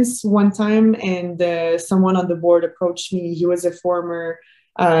conference one time, and someone on the board approached me. He was a former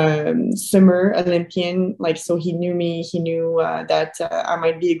swimmer Olympian, so he knew me. He knew that I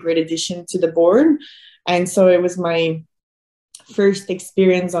might be a great addition to the board. And so it was my first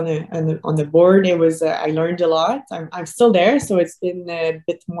experience on the board. It was I learned a lot. I'm still there, so it's been a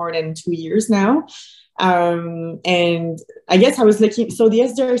bit more than 2 years now. And I guess I was looking. So the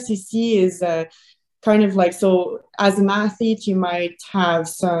SDRCC is kind of like, so as an athlete, you might have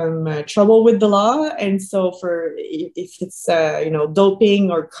some trouble with the law. And so if it's, doping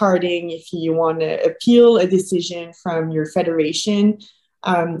or carding, if you want to appeal a decision from your federation,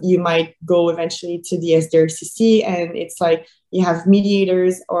 you might go eventually to the SDRCC, and it's like you have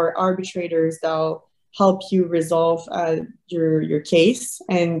mediators or arbitrators that'll help you resolve your case.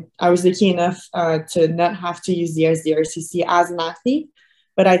 And I was lucky enough to not have to use the SDRCC as an athlete.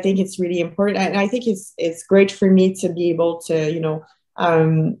 But I think it's really important, and I think it's great for me to be able to,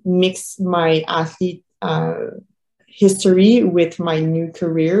 mix my athlete history with my new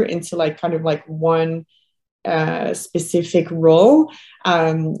career into like kind of like one specific role.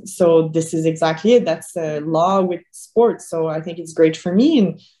 So this is exactly it. That's the law with sports. So I think it's great for me,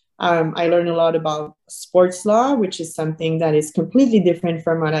 and I learned a lot about sports law, which is something that is completely different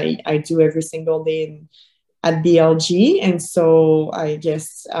from what I do every single day at BLG. And so I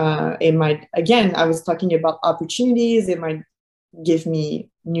guess it might, again, I was talking about opportunities. It might give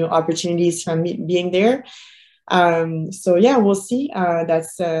me new opportunities from me being there. So yeah, we'll see.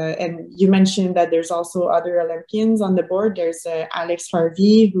 And you mentioned that there's also other Olympians on the board. There's Alex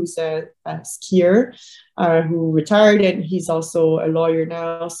Harvey, who's a skier who retired, and he's also a lawyer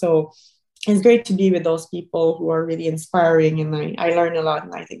now. So it's great to be with those people who are really inspiring, and I learn a lot,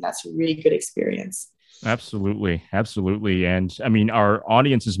 and I think that's a really good experience. Absolutely. And I mean, our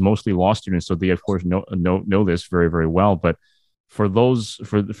audience is mostly law students, so they of course know this very, very well. But for those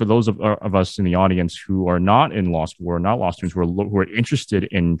of us in the audience who are not in law school, or not law students, who are interested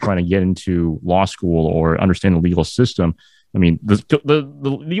in trying to get into law school or understand the legal system, I mean, the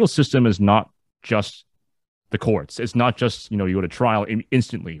legal system is not just the courts. It's not just, you go to trial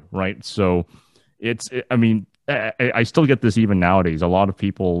instantly, right? So I still get this even nowadays. A lot of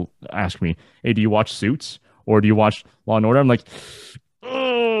people ask me, "Hey, do you watch Suits or do you watch Law and Order?" I'm like,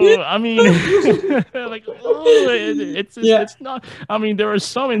 it's not. I mean, there are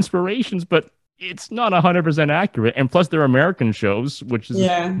some inspirations, but it's not 100% accurate. And plus, they're American shows, which is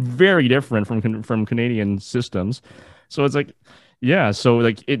very different from Canadian systems. So it's like, yeah. So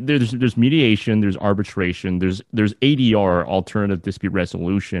like, there's mediation, there's arbitration, there's ADR, alternative dispute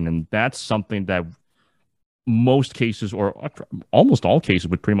resolution, and that's something that most cases, or almost all cases,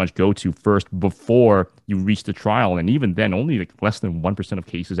 would pretty much go to first before you reach the trial. And even then, only like less than 1% of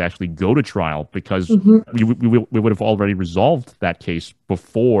cases actually go to trial, because we would have already resolved that case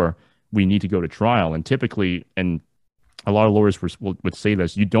before we need to go to trial. And typically, and a lot of lawyers would say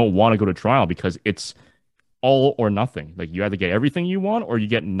this, you don't want to go to trial because it's all or nothing. Like, you either get everything you want or you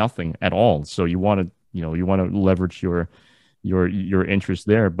get nothing at all. So you want to leverage your interest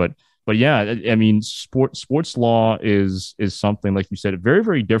there. But yeah, I mean, sports law is something, like you said, very,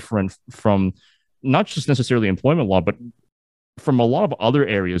 very different from not just necessarily employment law, but from a lot of other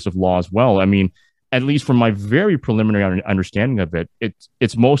areas of law as well. I mean, at least from my very preliminary understanding of it,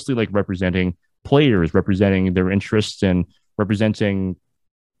 it's mostly like representing players, representing their interests, and representing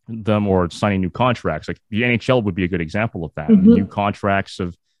them, or signing new contracts. Like the NHL would be a good example of that. New contracts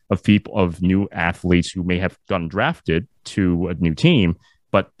of new athletes who may have gotten drafted to a new team,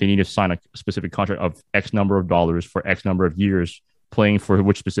 but they need to sign a specific contract of X number of dollars for X number of years, playing for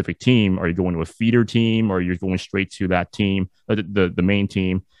which specific team. Are you going to a feeder team, or you're going straight to that team, the main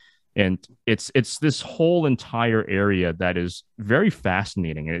team? And it's this whole entire area that is very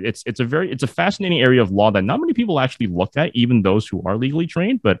fascinating. It's a fascinating area of law that not many people actually look at, even those who are legally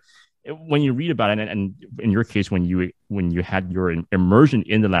trained. But when you read about it, and in your case, when you had your immersion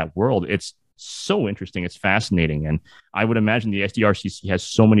into that world, it's so interesting. It's fascinating. And I would imagine the SDRCC has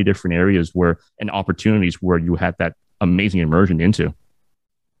so many different areas and opportunities where you had that amazing immersion into.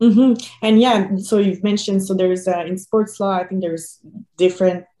 And yeah, so you've mentioned, so there's in sports law, I think there's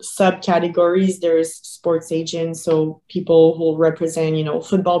different subcategories. There's sports agents, so people who represent,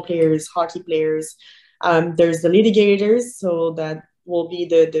 football players, hockey players. There's the litigators, so that will be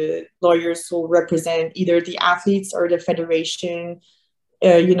the lawyers who represent either the athletes or the federation,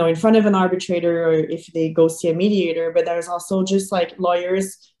 in front of an arbitrator, or if they go see a mediator. But there's also just like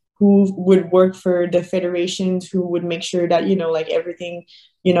lawyers who would work for the federations, who would make sure that, like everything,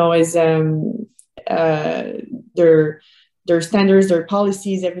 is their standards, their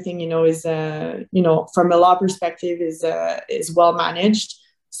policies, everything, is, from a law perspective is well managed.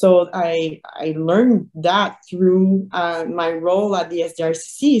 So I learned that through my role at the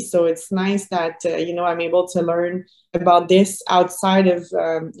SDRCC. So it's nice that, I'm able to learn about this outside of,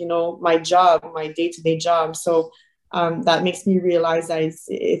 my job, my day-to-day job. So that makes me realize that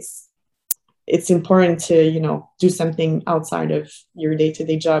it's important to, you know, do something outside of your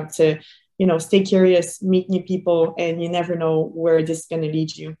day-to-day job to, you know, stay curious, meet new people, and you never know where this is going to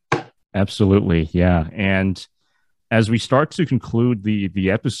lead you. Absolutely. Yeah. And as we start to conclude the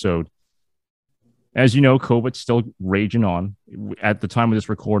episode, as you know, COVID's still raging on. At the time of this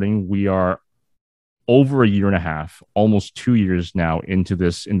recording, we are over a year and a half, almost 2 years now into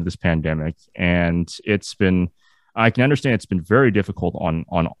this pandemic. And it's been, I can understand it's been very difficult on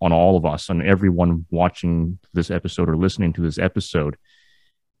all of us, on everyone watching this episode or listening to this episode.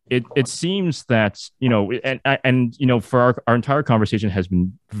 It seems that, you know, and you know, for our entire conversation has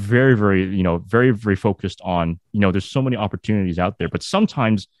been very, very, you know, very, very focused on, you know, there's so many opportunities out there, but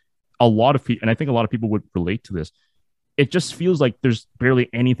sometimes a lot of people, and I think a lot of people would relate to this, it just feels like there's barely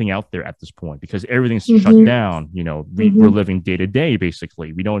anything out there at this point because everything's shut down. You know, we're living day to day,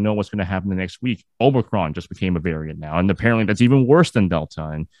 basically. We don't know what's going to happen the next week. Omicron just became a variant now, and apparently that's even worse than Delta.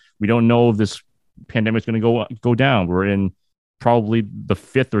 And we don't know if this pandemic is going to go down. We're in probably the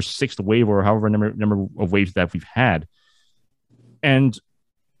 5th or 6th wave, or however number of waves that we've had. And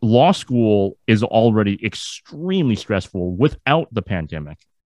law school is already extremely stressful without the pandemic.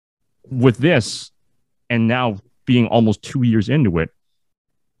 With this, and now being almost 2 years into it,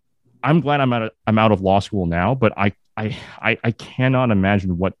 I'm glad I'm out of law school now, but I cannot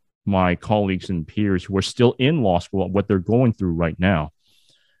imagine what my colleagues and peers who are still in law school, what they're going through right now.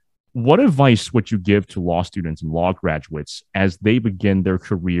 What advice would you give to law students and law graduates as they begin their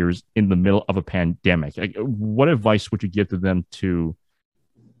careers in the middle of a pandemic? Like, what advice would you give to them to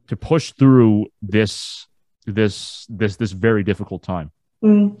push through this very difficult time?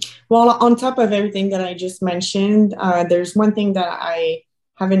 Well, on top of everything that I just mentioned, there's one thing that I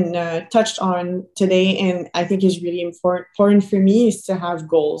haven't touched on today, and I think is really important for me, is to have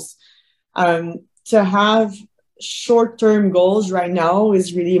goals. To have short-term goals right now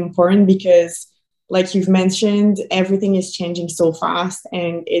is really important because, like you've mentioned, everything is changing so fast,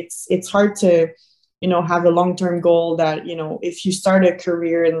 and it's hard to, you know, have a long-term goal that, you know, if you start a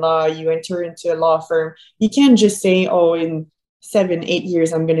career in law, you enter into a law firm, you can't just say, oh, in 7-8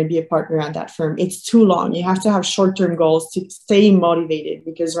 years, I'm going to be a partner at that firm. It's too long. You have to have short-term goals to stay motivated,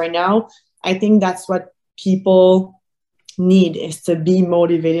 because right now, I think that's what people need, is to be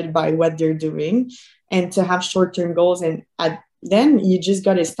motivated by what they're doing and to have short-term goals. And then you just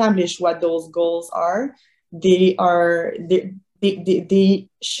got to establish what those goals are. They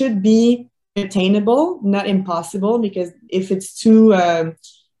should be attainable, not impossible, because if it's too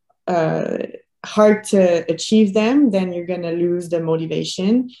hard to achieve them, then you're going to lose the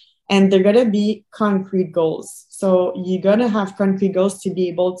motivation. And they're going to be concrete goals. So you got to have concrete goals to be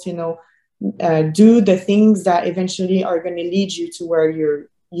able to, you know, do the things that eventually are going to lead you to where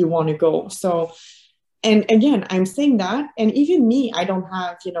you want to go. So, and again, I'm saying that, and even me, I don't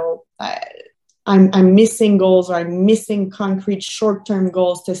have, you know, I'm missing goals, or I'm missing concrete short-term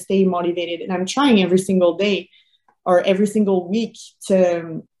goals to stay motivated. And I'm trying every single day or every single week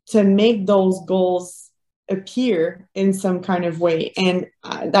to make those goals appear in some kind of way. And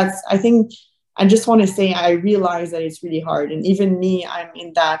I think, I just want to say, I realize that it's really hard. And even me, I'm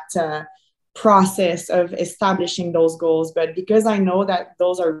in that process of establishing those goals. But because I know that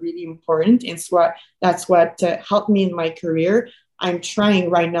those are really important, and that's what helped me in my career, I'm trying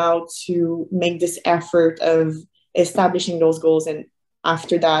right now to make this effort of establishing those goals, and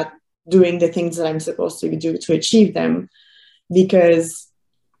after that, doing the things that I'm supposed to do to achieve them. Because,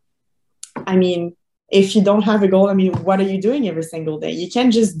 I mean, if you don't have a goal, I mean, what are you doing every single day? You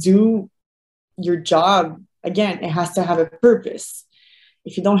can't just do your job. Again, it has to have a purpose.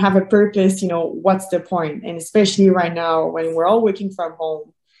 If you don't have a purpose, you know, what's the point? And especially right now, when we're all working from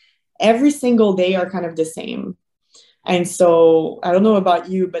home, every single day are kind of the same. And so I don't know about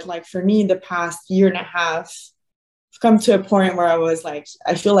you, but like for me, the past year and a half, I've come to a point where I was like,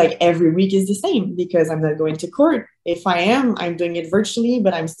 I feel like every week is the same, because I'm not going to court. If I am, I'm doing it virtually,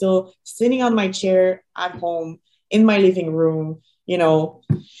 but I'm still sitting on my chair at home in my living room. You know,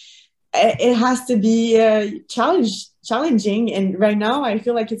 it has to be challenging. And right now I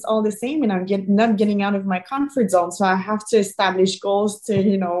feel like it's all the same, and I'm not getting out of my comfort zone. So I have to establish goals to,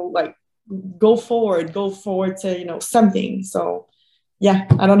 you know, like go forward to, you know, something. So yeah,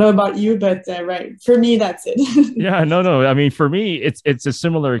 I don't know about you, but right, for me, that's it. Yeah, no. I mean, for me, it's a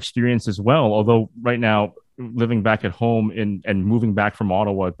similar experience as well. Although right now, living back at home and moving back from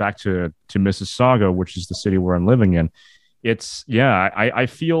Ottawa back to Mississauga, which is the city where I'm living in, it's, yeah, I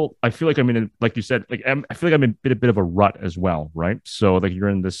feel like I'm in, like you said, like I feel like I'm in a bit of a rut as well, right? So like you're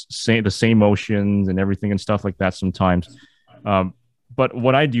in the same motions and everything and stuff like that sometimes. But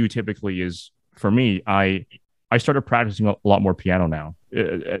what I do typically is, for me, I I started practicing a lot more piano now.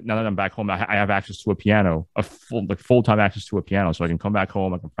 Now that I'm back home, I have access to a piano, full-time access to a piano, so I can come back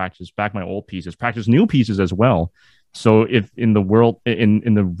home. I can practice back my old pieces, practice new pieces as well. So if in the world,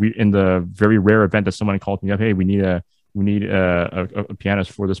 in the very rare event that someone calls me up, hey, we need a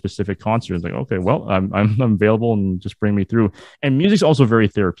pianist for the specific concert, it's like, okay, well, I'm available, and just bring me through. And music's also very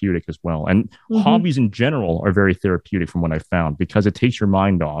therapeutic as well. And hobbies in general are very therapeutic from what I found, because it takes your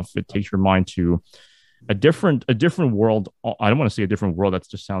mind off. It takes your mind to a different world. I don't want to say a different world. That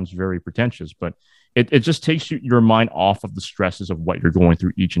just sounds very pretentious, but it just takes your mind off of the stresses of what you're going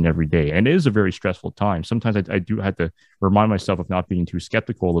through each and every day. And it is a very stressful time. Sometimes I do have to remind myself of not being too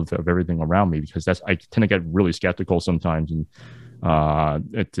skeptical of everything around me, because I tend to get really skeptical sometimes. And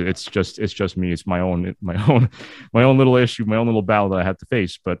it's just me. It's my own little issue, my own little battle that I have to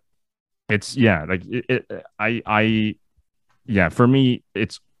face. But it's, for me,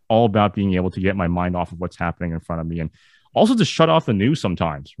 it's all about being able to get my mind off of what's happening in front of me, and also to shut off the news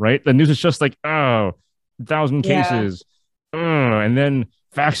sometimes, right? The news is just like, 1,000 cases, and then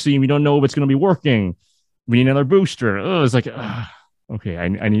vaccine, we don't know if it's going to be working. We need another booster. It's like, okay, I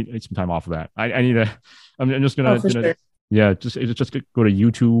need some time off of that. I need I'm just going to, just go to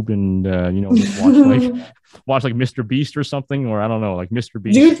YouTube and, watch like Mr. Beast or something, or I don't know, like Mr.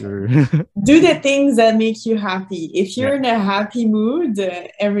 Beast. Do the things that make you happy. If you're in a happy mood,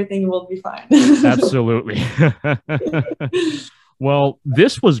 everything will be fine. Absolutely. Well,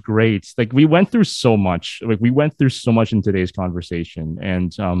 this was great. Like, we went through so much. Like, we went through so much in today's conversation.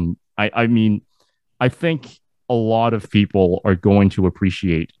 And I mean, I think a lot of people are going to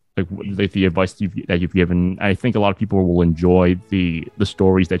appreciate like the advice that you've given. I think a lot of people will enjoy the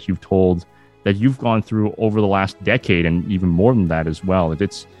stories that you've told, that you've gone through over the last decade, and even more than that as well.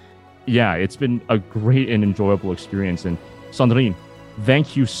 It's been a great and enjoyable experience. And Sandrine,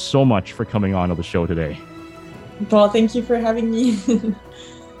 thank you so much for coming on to the show today. Well, thank you for having me.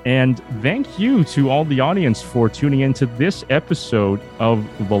 And thank you to all the audience for tuning into this episode of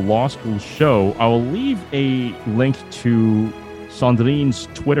the Law School Show. I will leave a link to Sandrine's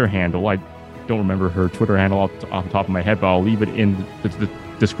Twitter handle. I don't remember her Twitter handle off the top of my head, but I'll leave it in the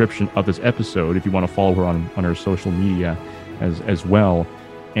description of this episode if you want to follow her on her social media as well.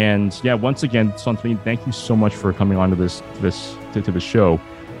 And yeah, once again, Sandrine, thank you so much for coming on to the show.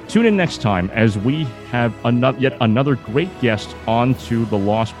 Tune in next time as we have yet another great guest onto the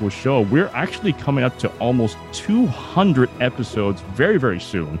Law School Show. We're actually coming up to almost 200 episodes very, very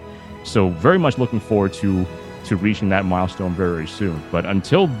soon. So very much looking forward to reaching that milestone very, very soon. But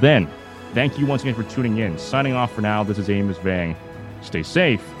until then, thank you once again for tuning in. Signing off for now, this is Amos Vang. Stay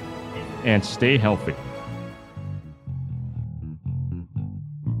safe and stay healthy.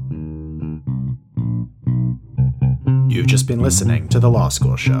 You've just been listening to The Law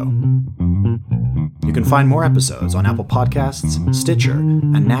School Show. You can find more episodes on Apple Podcasts, Stitcher,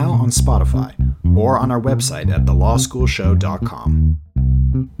 and now on Spotify, or on our website at thelawschoolshow.com.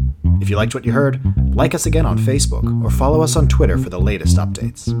 If you liked what you heard, like us again on Facebook or follow us on Twitter for the latest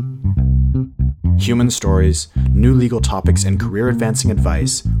updates. Human stories, new legal topics, and career-advancing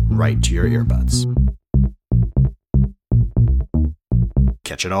advice right to your earbuds.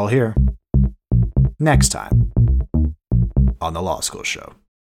 Catch it all here next time on The Law School Show.